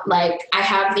know, like I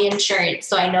have the insurance,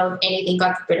 so I know if anything,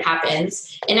 God forbid,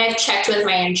 happens. And I've checked with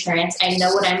my insurance. I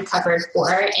know what I'm covered for.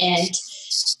 And,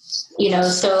 you know,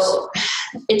 so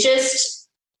it just,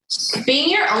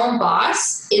 being your own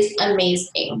boss is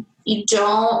amazing. You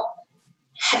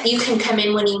can come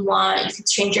in when you want. You can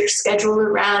change your schedule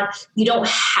around. You don't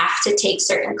have to take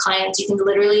certain clients. You can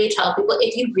literally tell people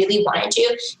if you really wanted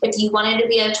to. If you wanted to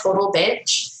be a total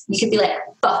bitch, you could be like,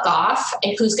 fuck off.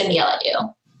 And who's going to yell at you?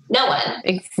 No one.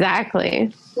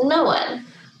 Exactly. No one.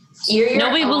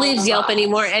 Nobody believes Yelp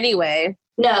anymore anyway.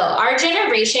 No, our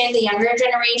generation, the younger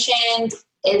generation,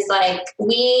 is like,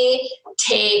 we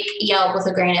take Yelp with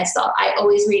a grain of salt. I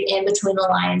always read in between the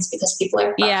lines because people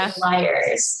are fucking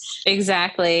liars.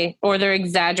 Exactly. Or they're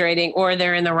exaggerating, or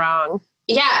they're in the wrong.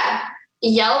 Yeah.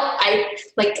 Yelp,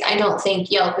 I don't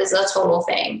think Yelp is a total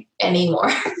thing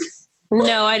anymore.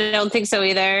 No, I don't think so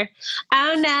either.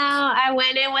 Oh no, I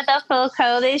went in with a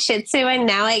full-coated Shih Tzu and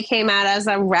now it came out as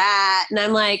a rat. And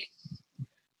I'm like,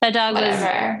 the dog was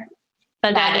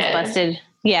busted.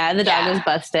 Yeah, the dog was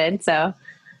busted. So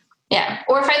yeah.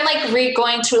 Or if I'm like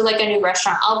going to like a new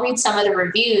restaurant, I'll read some of the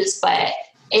reviews, but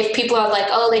if people are like,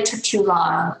 oh, they took too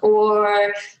long,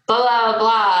 or blah, blah,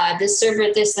 blah, the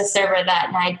server this, the server that,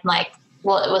 and I'm like,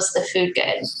 well, it was the food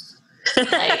good.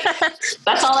 Like,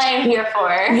 that's all I'm here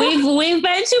for. We've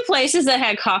been to places that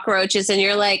had cockroaches, and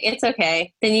you're like, it's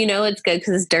okay. Then you know it's good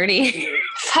because it's dirty.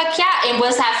 Fuck yeah. And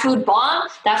was that food bomb?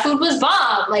 That food was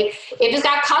bomb. Like, if it's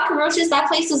got cockroaches, that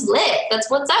place is lit.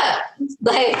 That's what's up.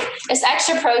 Like, it's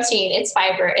extra protein. It's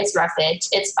fiber. It's roughage.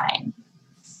 It's fine.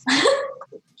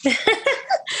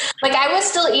 Like, I was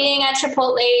still eating at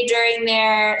Chipotle during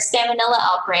their salmonella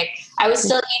outbreak. I was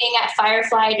still eating at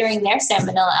Firefly during their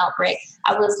salmonella outbreak.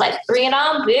 I was like, bring it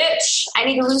on, bitch. I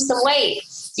need to lose some weight,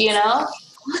 you know?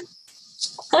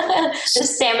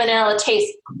 This salmonella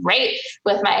tastes great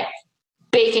with my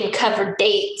bacon-covered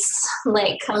dates.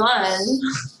 Like, come on.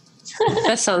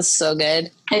 That sounds so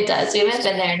good. It does. We haven't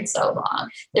been there in so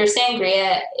long. Their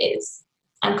sangria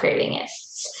I'm craving it.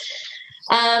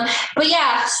 But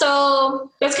yeah,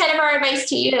 so that's kind of our advice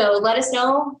to you. Let us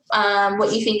know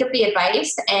what you think of the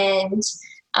advice, and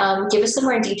give us some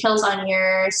more details on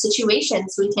your situation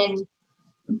so we can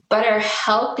better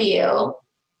help you.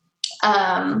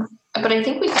 But I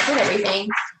think we covered everything.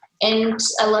 And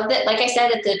I love that, like I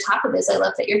said at the top of this, I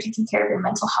love that you're taking care of your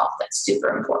mental health. That's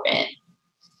super important.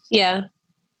 Yeah.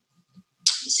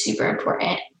 Super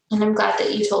important. And I'm glad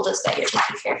that you told us that you're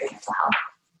taking care of your mental health.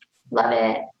 Love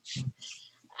it.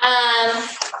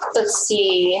 Let's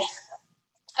see.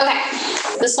 Okay,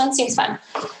 this one seems fun.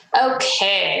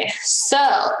 Okay,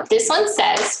 so this one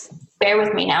says, bear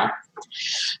with me now.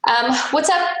 What's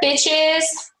up, bitches?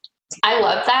 I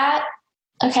love that.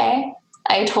 Okay,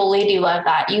 I totally do love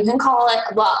that. You can call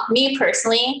it, well, me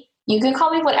personally, you can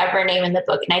call me whatever name in the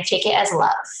book, and I take it as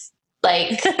love.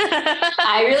 Like,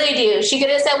 I really do. She could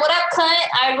have said, what up, cunt?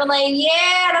 I'd been like,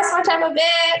 yeah, that's my type of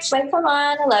bitch. Like, come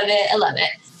on. I love it. I love it.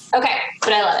 Okay.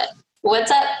 But I love it. What's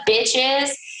up,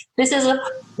 bitches? This is a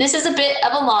bit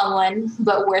of a long one,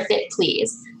 but worth it,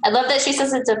 please. I love that she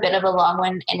says it's a bit of a long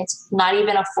one and it's not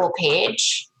even a full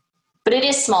page, but it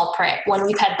is small print when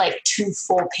we've had like 2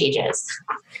 full pages.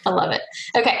 I love it.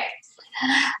 Okay.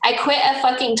 I quit a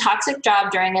fucking toxic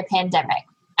job during a pandemic.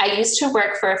 I used to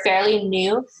work for a fairly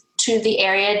new to the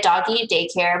area doggy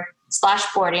daycare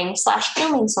 / boarding /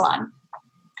 grooming salon.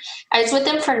 I was with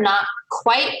them for not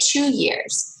quite 2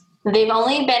 years. They've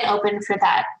only been open for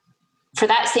that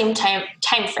same time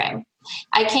frame.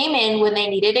 I came in when they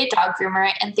needed a dog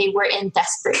groomer and they were in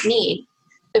desperate need.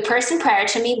 The person prior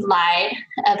to me lied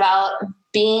about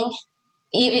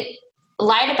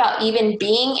even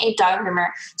being a dog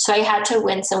groomer, so I had to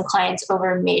win some clients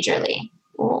over majorly.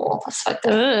 Oh, that's fucked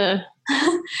up.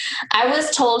 I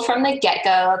was told from the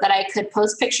get-go that I could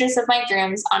post pictures of my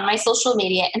grooms on my social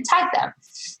media and tag them.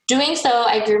 Doing so,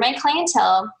 I grew my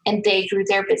clientele and they grew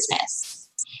their business.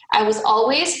 I was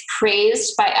always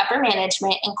praised by upper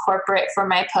management and corporate for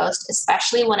my post,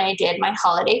 especially when I did my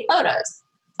holiday photos.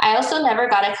 I also never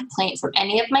got a complaint from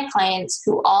any of my clients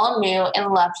who all knew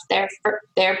and loved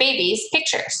their babies'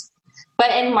 pictures.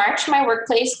 But in March, my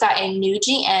workplace got a new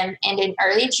GM and in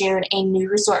early June, a new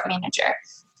resort manager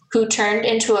who turned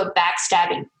into a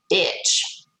backstabbing bitch.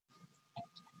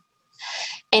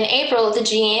 In April, the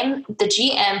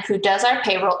GM who does our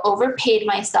payroll overpaid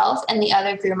myself and the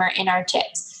other groomer in our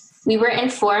tips. We were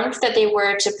informed that they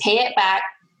were to pay it back,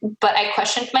 but I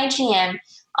questioned my GM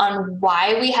on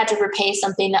why we had to repay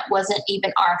something that wasn't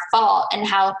even our fault and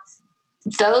how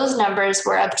those numbers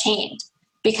were obtained,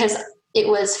 because it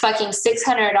was fucking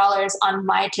 $600 on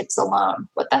my tips alone.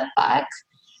 What the fuck?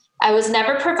 I was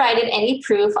never provided any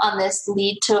proof on this and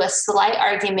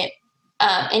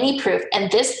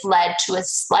this led to a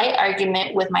slight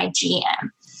argument with my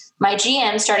GM. My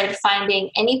GM started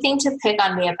finding anything to pick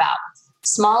on me about.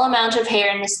 Small amount of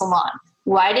hair in the salon.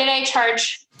 Why did I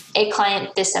charge a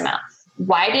client this amount?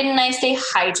 Why didn't I say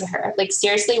hi to her? Like,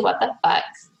 seriously, what the fuck?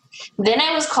 Then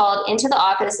I was called into the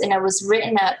office and I was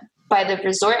written up by the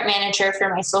resort manager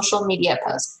for my social media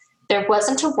post. There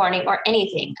wasn't a warning or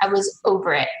anything. I was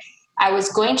over it. I was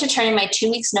going to turn in my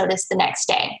 2 weeks notice the next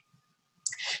day.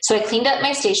 So I cleaned up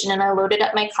my station and I loaded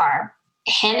up my car,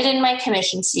 handed in my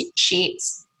commission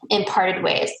sheets, and parted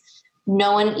ways.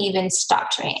 No one even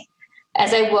stopped me.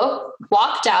 As I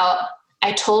walked out,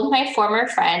 I told my former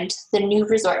friend, the new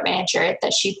resort manager,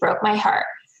 that she broke my heart.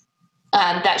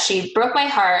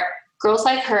 Girls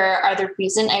like her are the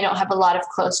reason I don't have a lot of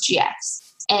close GFs.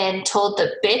 And told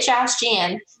the bitch-ass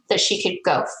GM that she could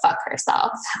go fuck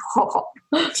herself.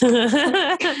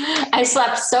 I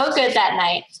slept so good that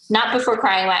night, not before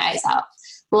crying my eyes out.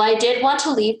 Well, I did want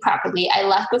to leave properly. I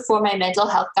left before my mental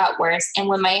health got worse and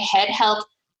when my head held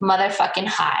motherfucking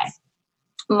high.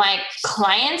 My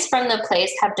clients from the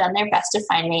place have done their best to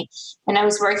find me, and I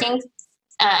was working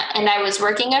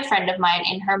a friend of mine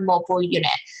in her mobile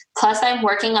unit. Plus, I'm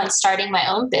working on starting my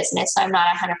own business, so I'm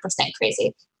not 100%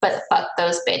 crazy. But fuck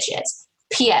those bitches.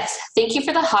 P.S. Thank you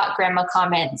for the hot grandma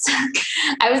comments.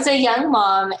 I was a young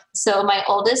mom, so my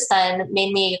oldest son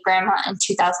made me a grandma in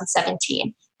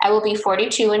 2017. I will be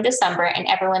 42 in December, and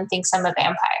everyone thinks I'm a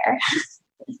vampire.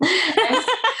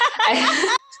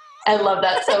 I love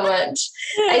that so much.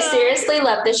 I seriously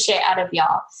love the shit out of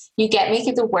y'all. You get me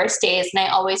through the worst days, and I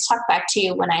always talk back to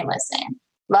you when I listen.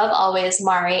 Love always,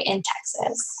 Mari in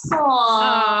Texas.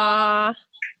 Aww.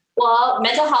 Well,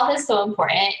 mental health is so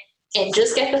important, and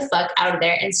just get the fuck out of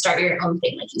there and start your own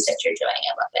thing like you said you're doing.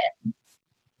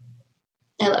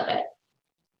 I love it.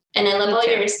 And I love all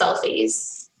your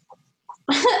selfies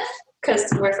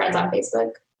because we're friends on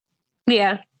Facebook.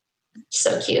 Yeah.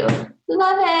 So cute.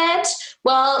 Love it.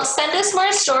 Well, send us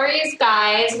more stories,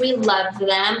 guys. We love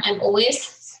them. I'm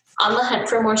always on the hunt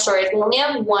for more stories. We only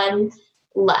have one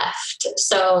left.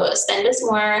 So send us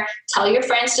more. Tell your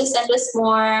friends to send us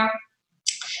more.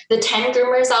 The 10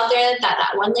 groomers out there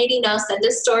that one lady knows, send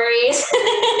us stories.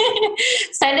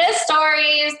 Send us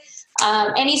stories.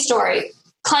 Any story.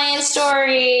 Client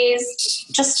stories.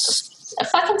 Just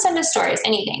fucking send us stories.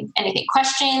 Anything.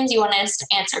 Questions. You want us to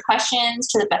answer questions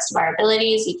to the best of our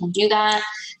abilities. You can do that.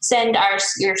 Send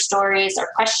your stories or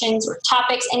questions or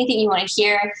topics, anything you want to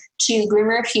hear to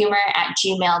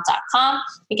groomerhumor@gmail.com.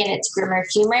 Again, it's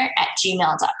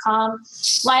groomerhumor@gmail.com.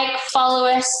 Follow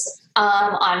us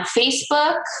on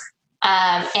Facebook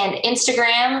and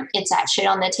Instagram. It's at Shit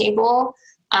on the Table.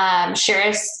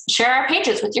 Share our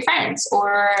pages with your friends.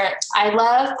 Or I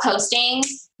love posting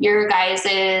your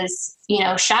guys's,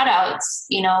 shout outs.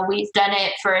 We've done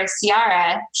it for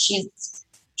Ciara. She's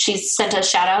sent us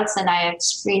shout outs and I have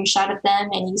screenshotted them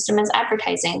and used them as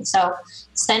advertising. So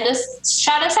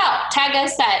shout us out. Tag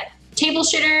us at Table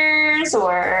Shitters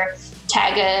or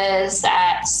tag us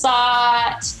at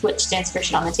SOT, which stands for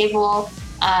Shit on the Table.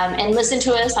 And listen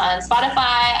to us on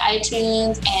Spotify,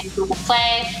 iTunes, and Google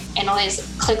Play. And always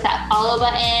click that follow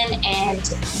button and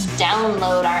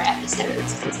download our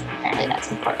episodes because apparently that's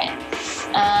important.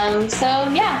 And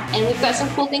we've got some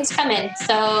cool things coming.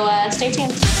 So stay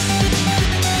tuned.